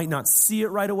 and you might not see it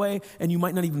right away, and you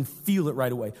might not even feel it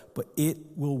right away, but it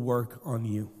will work on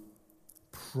you.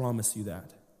 Promise you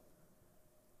that.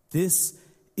 This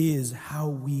is how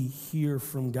we hear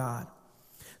from God.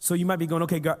 So you might be going,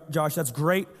 okay, Josh, that's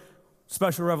great.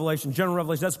 Special revelation, general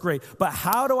revelation, that's great. But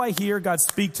how do I hear God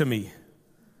speak to me?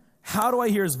 How do I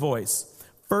hear his voice?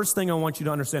 First thing I want you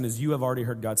to understand is you have already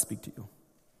heard God speak to you.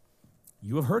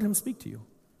 You have heard him speak to you.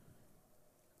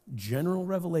 General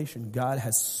revelation, God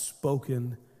has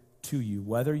spoken to you.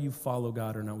 Whether you follow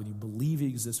God or not, whether you believe he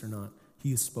exists or not,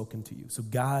 he has spoken to you. So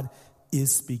God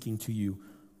is speaking to you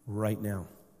right now.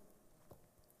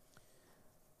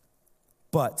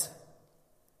 But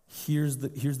here's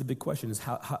the big question is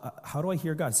how do I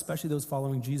hear God, especially those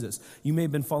following Jesus? You may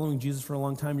have been following Jesus for a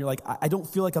long time. You're like, I don't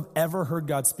feel like I've ever heard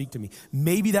God speak to me.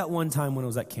 Maybe that one time when I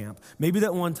was at camp. Maybe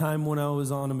that one time when I was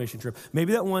on a mission trip.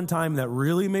 Maybe that one time in that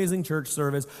really amazing church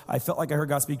service, I felt like I heard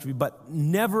God speak to me, but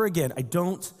never again. I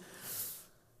don't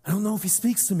know if he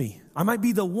speaks to me. I might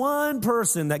be the one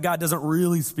person that God doesn't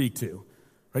really speak to.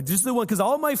 Right, just the one, because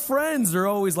all my friends are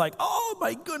always like, oh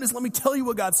my goodness, let me tell you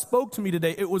what God spoke to me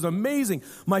today. It was amazing.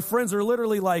 My friends are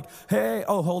literally like, hey,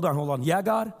 oh, hold on. Yeah,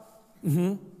 God?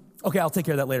 Mm-hmm. Okay, I'll take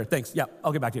care of that later. Thanks. Yeah,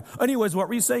 I'll get back to you. Anyways, what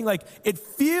were you saying? Like, it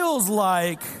feels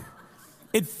like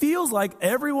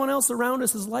everyone else around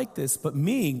us is like this, but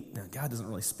me, God doesn't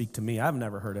really speak to me. I've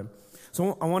never heard him.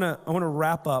 So I want to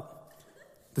wrap up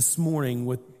this morning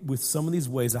with some of these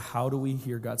ways of how do we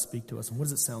hear God speak to us, and what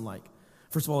does it sound like?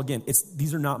 First of all, again,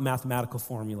 these are not mathematical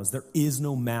formulas. There is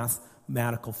no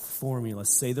mathematical formula.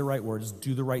 Say the right words,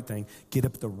 do the right thing, get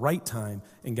up at the right time,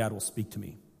 and God will speak to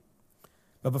me.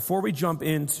 But before we jump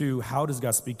into how does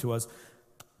God speak to us,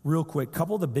 real quick,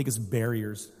 couple of the biggest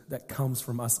barriers that comes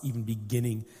from us even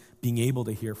being able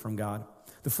to hear from God.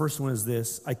 The first one is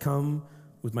this: I come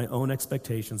with my own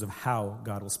expectations of how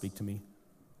God will speak to me.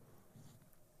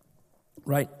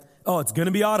 Right? Oh, it's going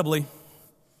to be audibly.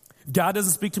 If God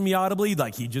doesn't speak to me audibly,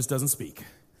 like he just doesn't speak.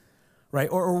 Right?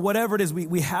 Or whatever it is,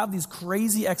 we have these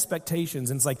crazy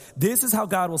expectations, and it's like, this is how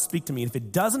God will speak to me. And if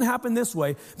it doesn't happen this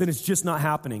way, then it's just not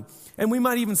happening. And we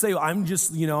might even say, I'm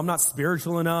just, I'm not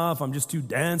spiritual enough. I'm just too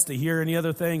dense to hear any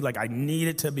other thing. Like, I need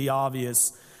it to be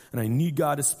obvious, and I need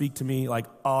God to speak to me, like,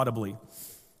 audibly.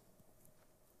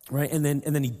 Right? And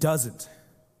then he doesn't.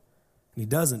 And he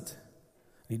doesn't.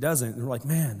 And he doesn't. And we're like,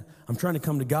 man, I'm trying to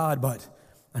come to God, but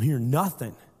I'm hearing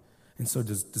nothing. And so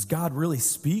does God really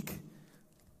speak?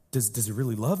 Does he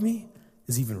really love me?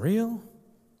 Is he even real?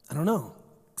 I don't know.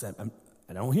 Because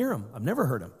I don't hear him. I've never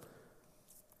heard him.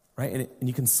 Right? And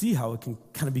you can see how it can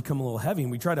kind of become a little heavy.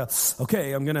 And we try to,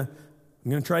 okay, I'm gonna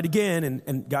try it again.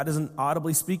 And God doesn't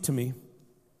audibly speak to me.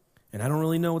 And I don't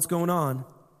really know what's going on.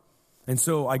 And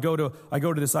so I go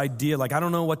to this idea, like, I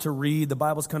don't know what to read. The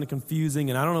Bible's kind of confusing,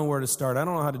 and I don't know where to start. I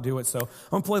don't know how to do it. So I'm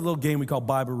going to play a little game we call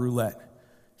Bible Roulette.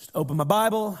 Just open my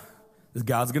Bible.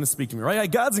 God's going to speak to me,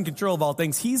 right? God's in control of all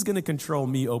things. He's going to control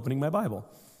me opening my Bible.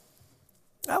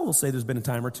 I will say there's been a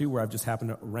time or two where I've just happened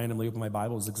to randomly open my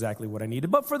Bible. Is exactly what I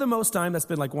needed. But for the most time, that's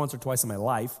been like once or twice in my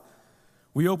life.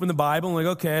 We open the Bible and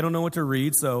like, okay, I don't know what to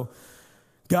read, so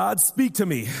God, speak to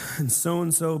me. And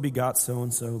so-and-so begot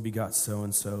so-and-so, begot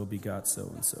so-and-so, begot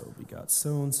so-and-so, begot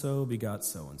so-and-so, begot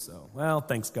so-and-so. Well,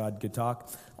 thanks, God. Good talk.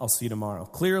 I'll see you tomorrow.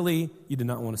 Clearly, you did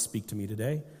not want to speak to me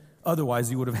today.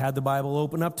 Otherwise, you would have had the Bible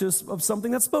open up to of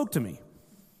something that spoke to me,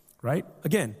 right?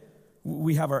 Again,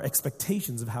 we have our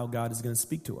expectations of how God is going to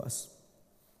speak to us.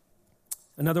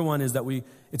 Another one is that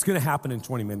it's going to happen in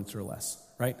 20 minutes or less,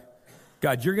 right?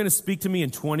 God, you're going to speak to me in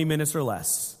 20 minutes or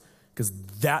less because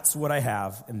that's what I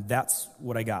have and that's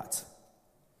what I got.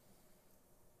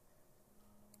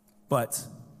 But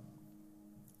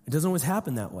it doesn't always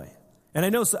happen that way. And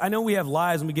I know we have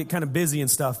lives and we get kind of busy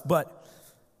and stuff, but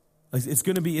it's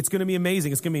going to be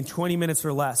amazing. It's going to be in 20 minutes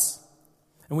or less.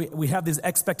 And we have this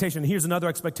expectation. Here's another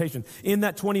expectation. In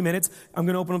that 20 minutes, I'm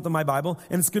going to open up my Bible,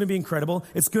 and it's going to be incredible.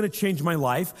 It's going to change my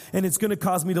life, and it's going to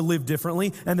cause me to live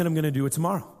differently, and then I'm going to do it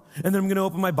tomorrow. And then I'm going to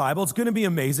open my Bible. It's going to be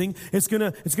amazing. It's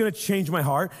going to change my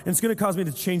heart, and it's going to cause me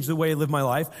to change the way I live my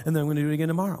life, and then I'm going to do it again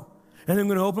tomorrow. And then I'm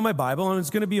going to open my Bible, and it's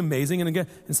going to be amazing. And again,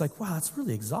 it's like, wow, that's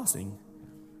really exhausting.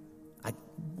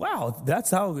 Wow,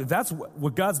 that's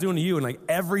what God's doing to you. And like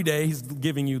every day he's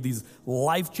giving you these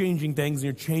life-changing things and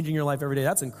you're changing your life every day.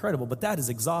 That's incredible, but that is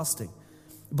exhausting.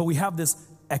 But we have this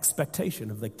expectation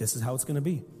of like, this is how it's going to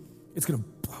be. It's going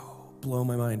to blow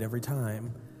my mind every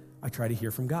time I try to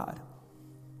hear from God.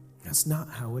 That's not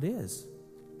how it is.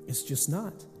 It's just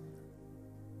not.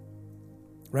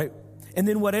 Right? And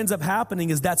then what ends up happening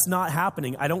is that's not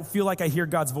happening. I don't feel like I hear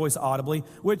God's voice audibly,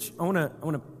 which I want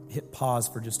to hit pause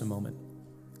for just a moment.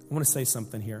 I want to say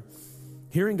something here.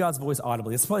 Hearing God's voice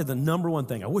audibly, it's probably the number one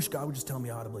thing. I wish God would just tell me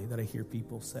audibly that I hear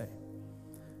people say.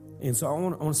 And so I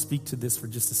want to speak to this for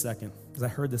just a second, because I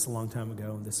heard this a long time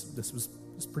ago, and this was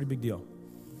a pretty big deal.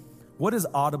 What is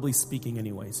audibly speaking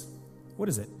anyways? What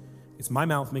is it? It's my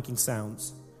mouth making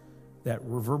sounds that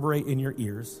reverberate in your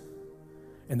ears,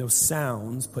 and those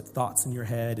sounds put thoughts in your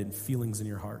head and feelings in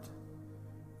your heart.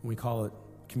 And we call it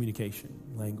communication,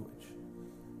 language.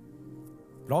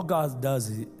 But all God does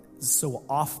is so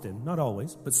often, not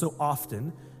always, but so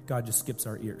often, God just skips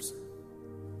our ears.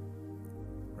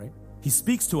 Right? He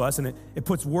speaks to us, and it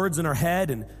puts words in our head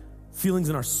and feelings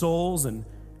in our souls, and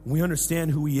we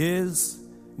understand who he is,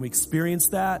 and we experience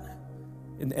that,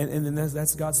 and then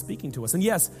that's God speaking to us. And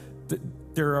yes,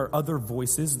 there are other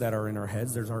voices that are in our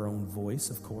heads. There's our own voice,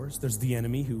 of course. There's the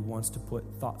enemy who wants to put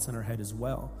thoughts in our head as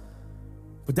well.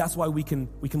 But that's why we can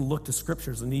look to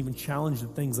scriptures and even challenge the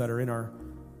things that are in our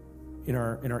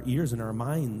ears, in our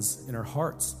minds, in our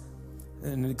hearts.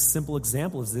 And a simple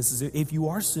example is this: is if you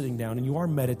are sitting down and you are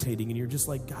meditating and you're just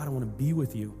like, God, I want to be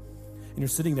with you, and you're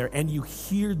sitting there and you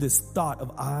hear this thought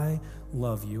of, I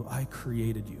love you, I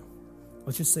created you.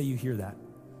 Let's just say you hear that.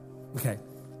 Okay,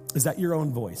 is that your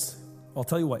own voice? I'll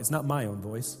tell you what, it's not my own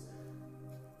voice,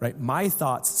 right? My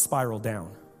thoughts spiral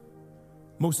down.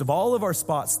 Most of all of our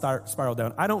spots spiral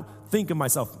down. I don't think of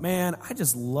myself, man, I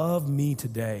just love me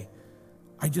today.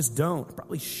 I just don't. I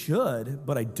probably should,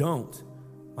 but I don't.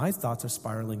 My thoughts are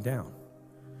spiraling down.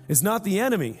 It's not the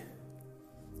enemy.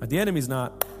 The enemy's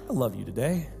not, I love you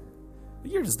today.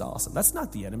 But you're just awesome. That's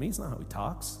not the enemy. It's not how he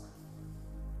talks.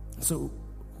 So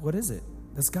what is it?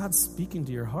 That's God speaking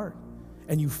to your heart.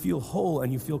 and you feel whole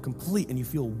and you feel complete and you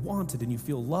feel wanted and you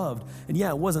feel loved. And yeah,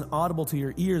 it wasn't audible to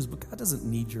your ears, but God doesn't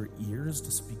need your ears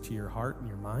to speak to your heart and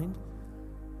your mind.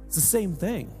 It's the same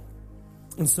thing.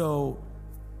 And so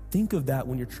think of that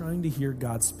when you're trying to hear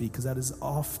God speak, because that is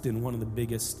often one of the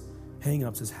biggest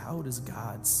hang-ups is, how does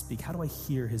God speak? How do I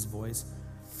hear his voice?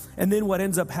 And then what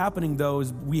ends up happening, though,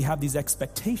 is we have these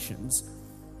expectations.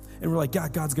 And we're like,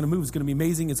 God's going to move. It's going to be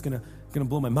amazing. It's going to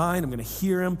blow my mind. I'm going to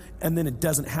hear him. And then it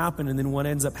doesn't happen. And then what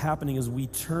ends up happening is we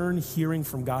turn hearing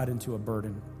from God into a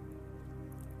burden.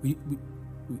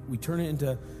 We turn it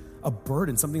into a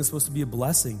burden, something that's supposed to be a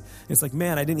blessing. It's like,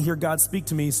 man, I didn't hear God speak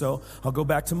to me, so I'll go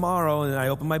back tomorrow and I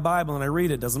open my Bible and I read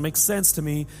it. It doesn't make sense to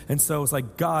me. And so it's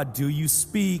like, God, do you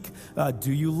speak?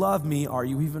 Do you love me? Are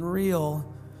you even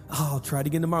real? Oh, I'll try it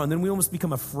again tomorrow. And then we almost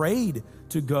become afraid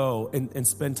to go and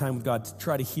spend time with God, to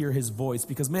try to hear his voice,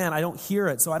 because, man, I don't hear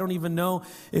it, so I don't even know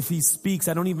if he speaks.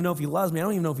 I don't even know if he loves me. I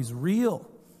don't even know if he's real,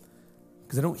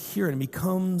 because I don't hear it. It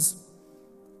becomes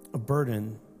a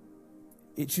burden.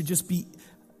 It should just be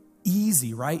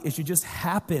easy, right? It should just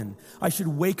happen. I should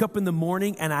wake up in the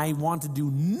morning and I want to do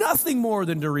nothing more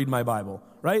than to read my Bible,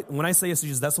 right? When I say it's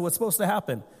just, that's what's supposed to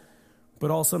happen.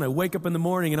 But all of a sudden I wake up in the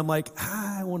morning and I'm like,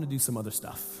 I want to do some other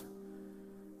stuff.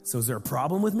 So is there a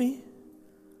problem with me?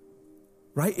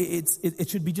 Right? It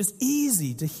should be just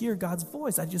easy to hear God's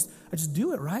voice. I just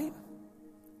do it, right?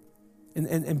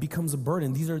 And becomes a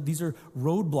burden. These are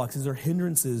roadblocks. These are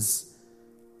hindrances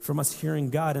from us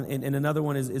hearing God. And another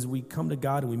one is we come to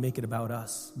God and we make it about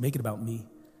us. Make it about me.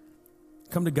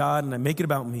 Come to God and I make it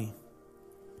about me.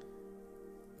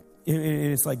 And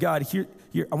it's like, God, here,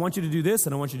 I want you to do this,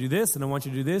 and I want you to do this, and I want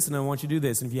you to do this, and I want you to do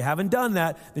this. And if you haven't done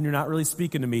that, then you're not really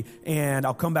speaking to me. And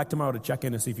I'll come back tomorrow to check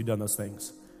in and see if you've done those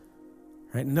things.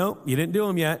 Right? Nope, you didn't do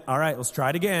them yet. All right, let's try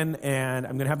it again. And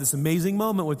I'm going to have this amazing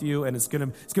moment with you, and it's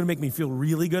going to make me feel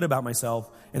really good about myself,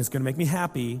 and it's going to make me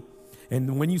happy.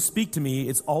 And when you speak to me,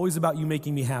 it's always about you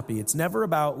making me happy. It's never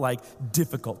about like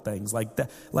difficult things like that.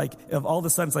 Like if all of a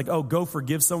sudden it's like, oh, go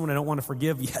forgive someone I don't want to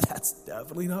forgive. Yeah, that's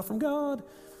definitely not from God.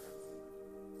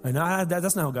 And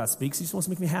that's not how God speaks. He just wants to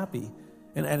make me happy.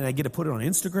 And I get to put it on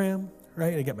Instagram,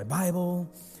 right? I get my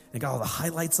Bible. I got all the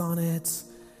highlights on it.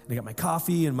 And I got my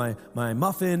coffee and my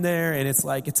muffin there. And it's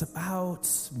like, it's about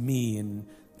me. And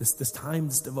this time,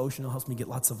 this devotional helps me get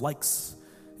lots of likes.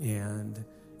 And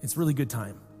it's a really good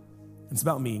time. It's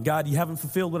about me. And God, you haven't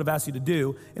fulfilled what I've asked you to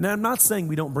do. And I'm not saying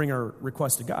we don't bring our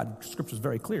requests to God. Scripture is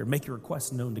very clear. Make your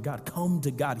requests known to God. Come to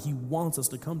God. He wants us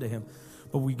to come to him.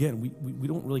 But we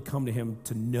don't really come to him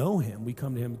to know him. We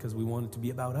come to him because we want it to be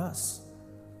about us.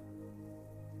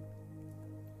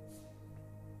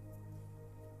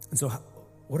 And so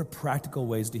what are practical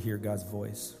ways to hear God's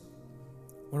voice?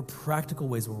 What are practical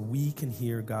ways where we can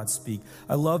hear God speak?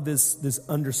 I love this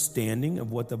understanding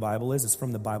of what the Bible is. It's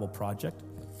from the Bible Project.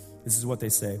 This is what they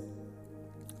say.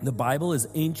 The Bible is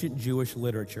ancient Jewish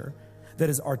literature that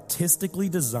is artistically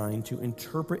designed to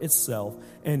interpret itself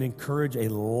and encourage a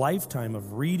lifetime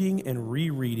of reading and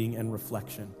rereading and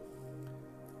reflection.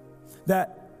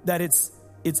 That it's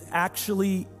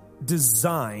actually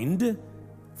designed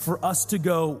for us to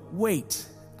go, wait,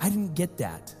 I didn't get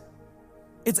that.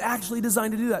 It's actually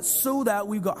designed to do that so that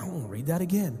we go, I want to read that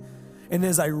again. And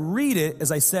as I read it,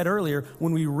 as I said earlier,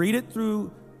 when we read it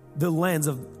through the lens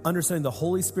of understanding the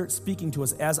Holy Spirit speaking to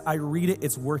us, as I read it,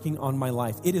 it's working on my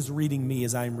life. It is reading me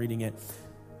as I'm reading it.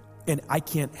 And I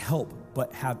can't help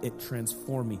but have it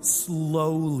transform me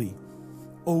slowly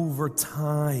over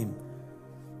time.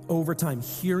 Over time,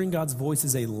 hearing God's voice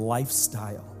is a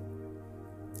lifestyle.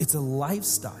 It's a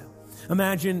lifestyle.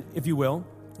 Imagine, if you will,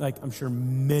 like I'm sure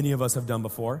many of us have done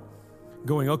before,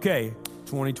 going, okay,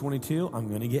 2022, I'm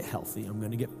going to get healthy. I'm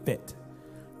going to get fit,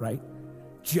 right?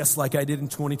 Just like I did in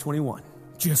 2021,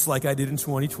 just like I did in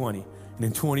 2020 and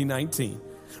in 2019,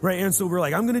 right? And so we're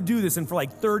like, I'm going to do this. And for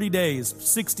like 30 days,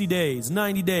 60 days,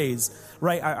 90 days,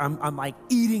 right? I'm like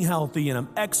eating healthy and I'm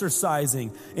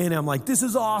exercising and I'm like, this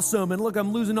is awesome. And look,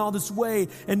 I'm losing all this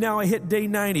weight. And now I hit day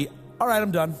 90. All right,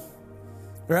 I'm done,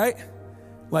 right?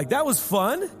 Like that was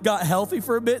fun. Got healthy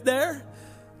for a bit there,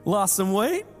 lost some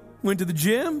weight, went to the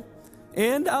gym,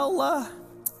 and we'll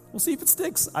see if it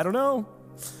sticks. I don't know.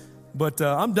 But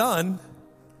I'm done,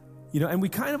 and we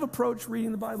kind of approach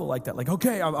reading the Bible like that. Like,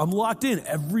 okay, I'm locked in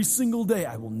every single day.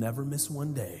 I will never miss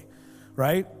one day,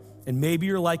 right? And maybe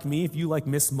you're like me. If you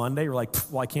miss Monday, you're like,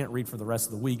 well, I can't read for the rest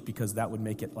of the week because that would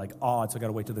make it like odd. So I got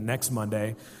to wait till the next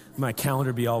Monday. My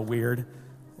calendar be all weird,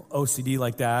 OCD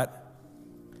like that.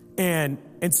 And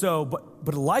so,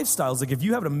 but a lifestyle is like if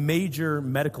you have a major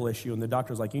medical issue and the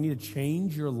doctor's like, you need to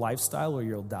change your lifestyle or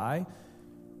you'll die.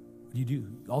 You do.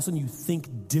 All of a sudden you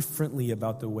think differently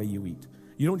about the way you eat.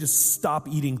 You don't just stop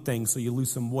eating things so you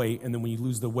lose some weight, and then when you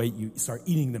lose the weight, you start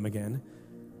eating them again.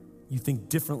 You think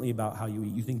differently about how you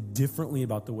eat. You think differently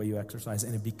about the way you exercise,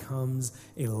 and it becomes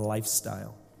a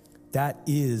lifestyle. That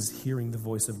is hearing the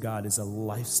voice of God, is a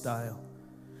lifestyle.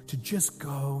 To just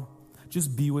go,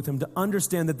 just be with him, to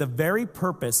understand that the very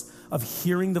purpose of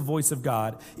hearing the voice of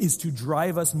God is to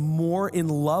drive us more in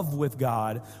love with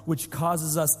God, which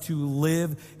causes us to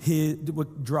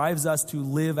what drives us to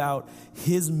live out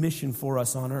his mission for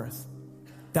us on earth.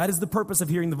 That is the purpose of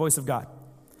hearing the voice of God,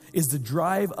 is to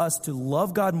drive us to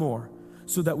love God more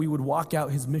so that we would walk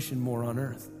out his mission more on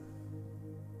earth.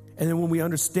 And then when we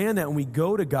understand that, when we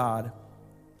go to God,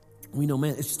 we know,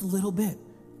 man, it's just a little bit.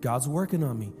 God's working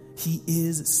on me. He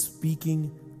is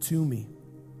speaking to me.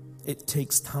 It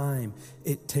takes time.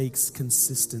 It takes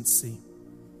consistency.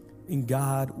 And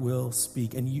God will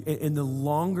speak. And the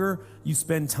longer you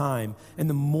spend time and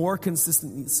the more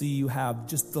consistency you have,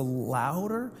 just the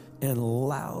louder and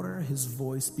louder his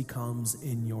voice becomes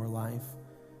in your life.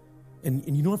 And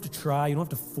you don't have to try. You don't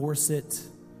have to force it.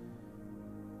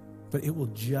 But it will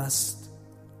just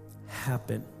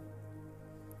happen.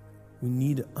 We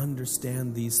need to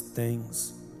understand these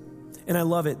things. And I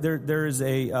love it. There's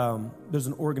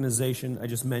an organization, I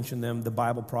just mentioned them, the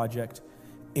Bible Project.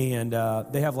 And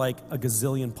they have like a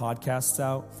gazillion podcasts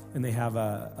out. And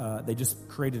they just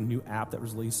created a new app that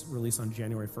was released on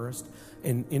January 1st.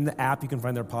 And in the app, you can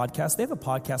find their podcast. They have a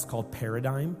podcast called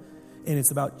Paradigm. And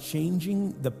it's about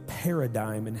changing the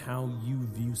paradigm in how you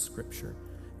view Scripture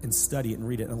and study it and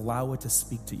read it and allow it to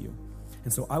speak to you.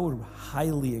 And so I would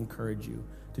highly encourage you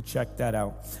to check that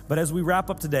out. But as we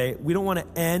wrap up today, we don't want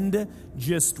to end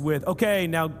just with, okay,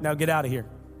 now get out of here,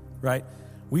 right?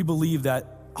 We believe that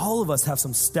all of us have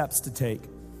some steps to take.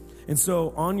 And so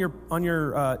on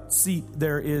your seat,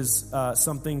 there is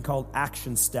something called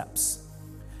action steps.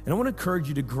 And I want to encourage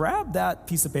you to grab that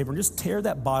piece of paper and just tear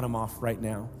that bottom off right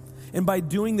now. And by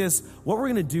doing this, what we're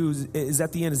going to do is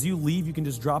at the end, as you leave, you can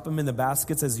just drop them in the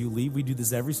baskets as you leave. We do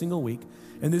this every single week.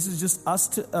 And this is just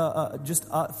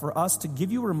for us to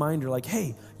give you a reminder like,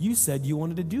 hey, you said you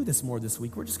wanted to do this more this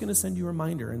week. We're just going to send you a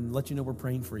reminder and let you know we're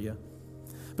praying for you.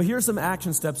 But here are some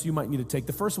action steps you might need to take.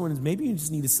 The first one is maybe you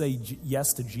just need to say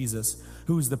yes to Jesus,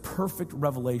 who is the perfect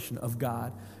revelation of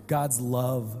God, God's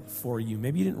love for you.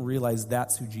 Maybe you didn't realize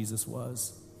that's who Jesus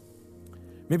was.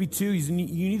 Maybe two, you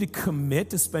need to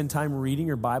commit to spend time reading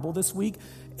your Bible this week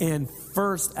and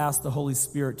first ask the Holy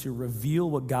Spirit to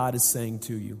reveal what God is saying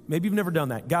to you. Maybe you've never done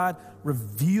that. God,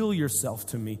 reveal yourself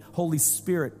to me. Holy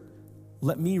Spirit,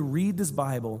 let me read this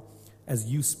Bible as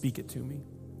you speak it to me.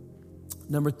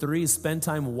 Number three is spend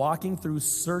time walking through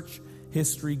Search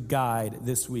History Guide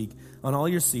this week. On all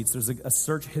your seats, there's a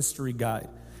Search History Guide.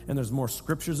 And there's more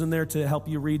scriptures in there to help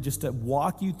you read, just to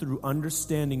walk you through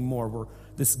understanding more.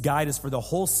 This guide is for the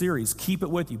whole series. Keep it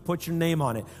with you. Put your name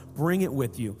on it. Bring it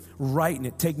with you. Write in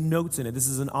it. Take notes in it. This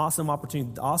is an awesome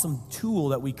opportunity, awesome tool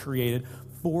that we created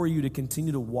for you to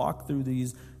continue to walk through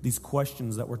these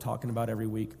questions that we're talking about every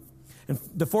week. And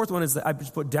the fourth one is that I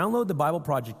just download the Bible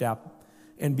Project app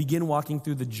and begin walking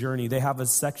through the journey. They have a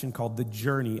section called The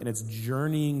Journey, and it's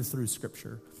journeying through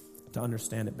Scripture to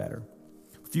understand it better.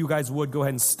 If you guys would, go ahead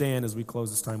and stand as we close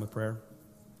this time with prayer.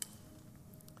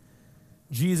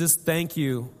 Jesus, thank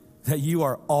you that you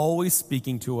are always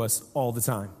speaking to us all the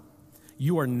time.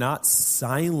 You are not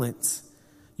silent.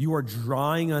 You are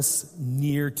drawing us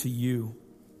near to you.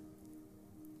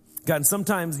 God, and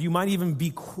sometimes you might even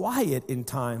be quiet in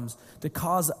times to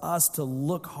cause us to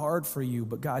look hard for you.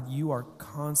 But God, you are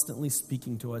constantly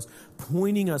speaking to us,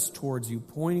 pointing us towards you,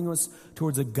 pointing us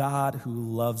towards a God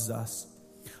who loves us.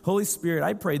 Holy Spirit,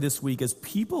 I pray this week as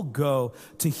people go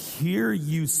to hear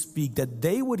you speak, that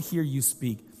they would hear you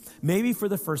speak, maybe for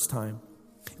the first time.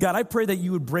 God, I pray that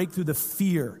you would break through the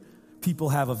fear people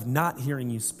have of not hearing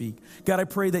you speak. God, I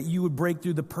pray that you would break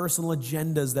through the personal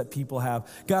agendas that people have.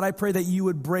 God, I pray that you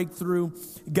would break through,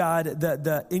 God,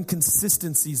 the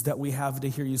inconsistencies that we have to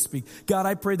hear you speak. God,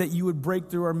 I pray that you would break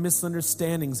through our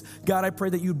misunderstandings. God, I pray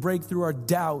that you would break through our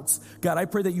doubts. God, I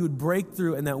pray that you would break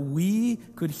through and that we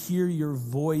could hear your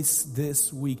voice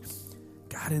this week.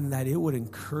 God, and that it would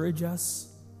encourage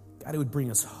us. God, it would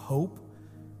bring us hope.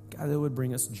 God, it would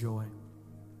bring us joy.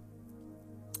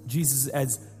 Jesus,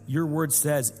 as your word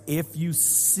says, if you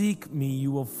seek me,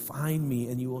 you will find me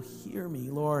and you will hear me.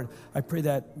 Lord, I pray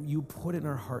that you put it in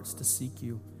our hearts to seek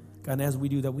you. God, and as we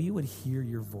do that, we would hear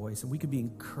your voice and we could be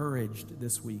encouraged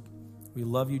this week. We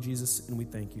love you, Jesus, and we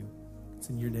thank you. It's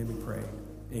in your name we pray.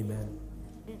 Amen.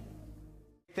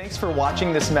 Thanks for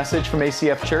watching this message from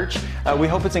ACF Church. We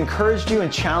hope it's encouraged you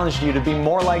and challenged you to be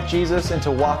more like Jesus and to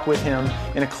walk with Him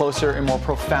in a closer and more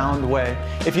profound way.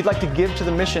 If you'd like to give to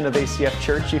the mission of ACF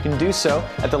Church, you can do so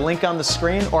at the link on the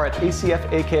screen or at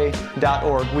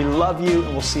acfak.org. We love you,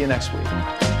 and we'll see you next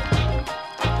week.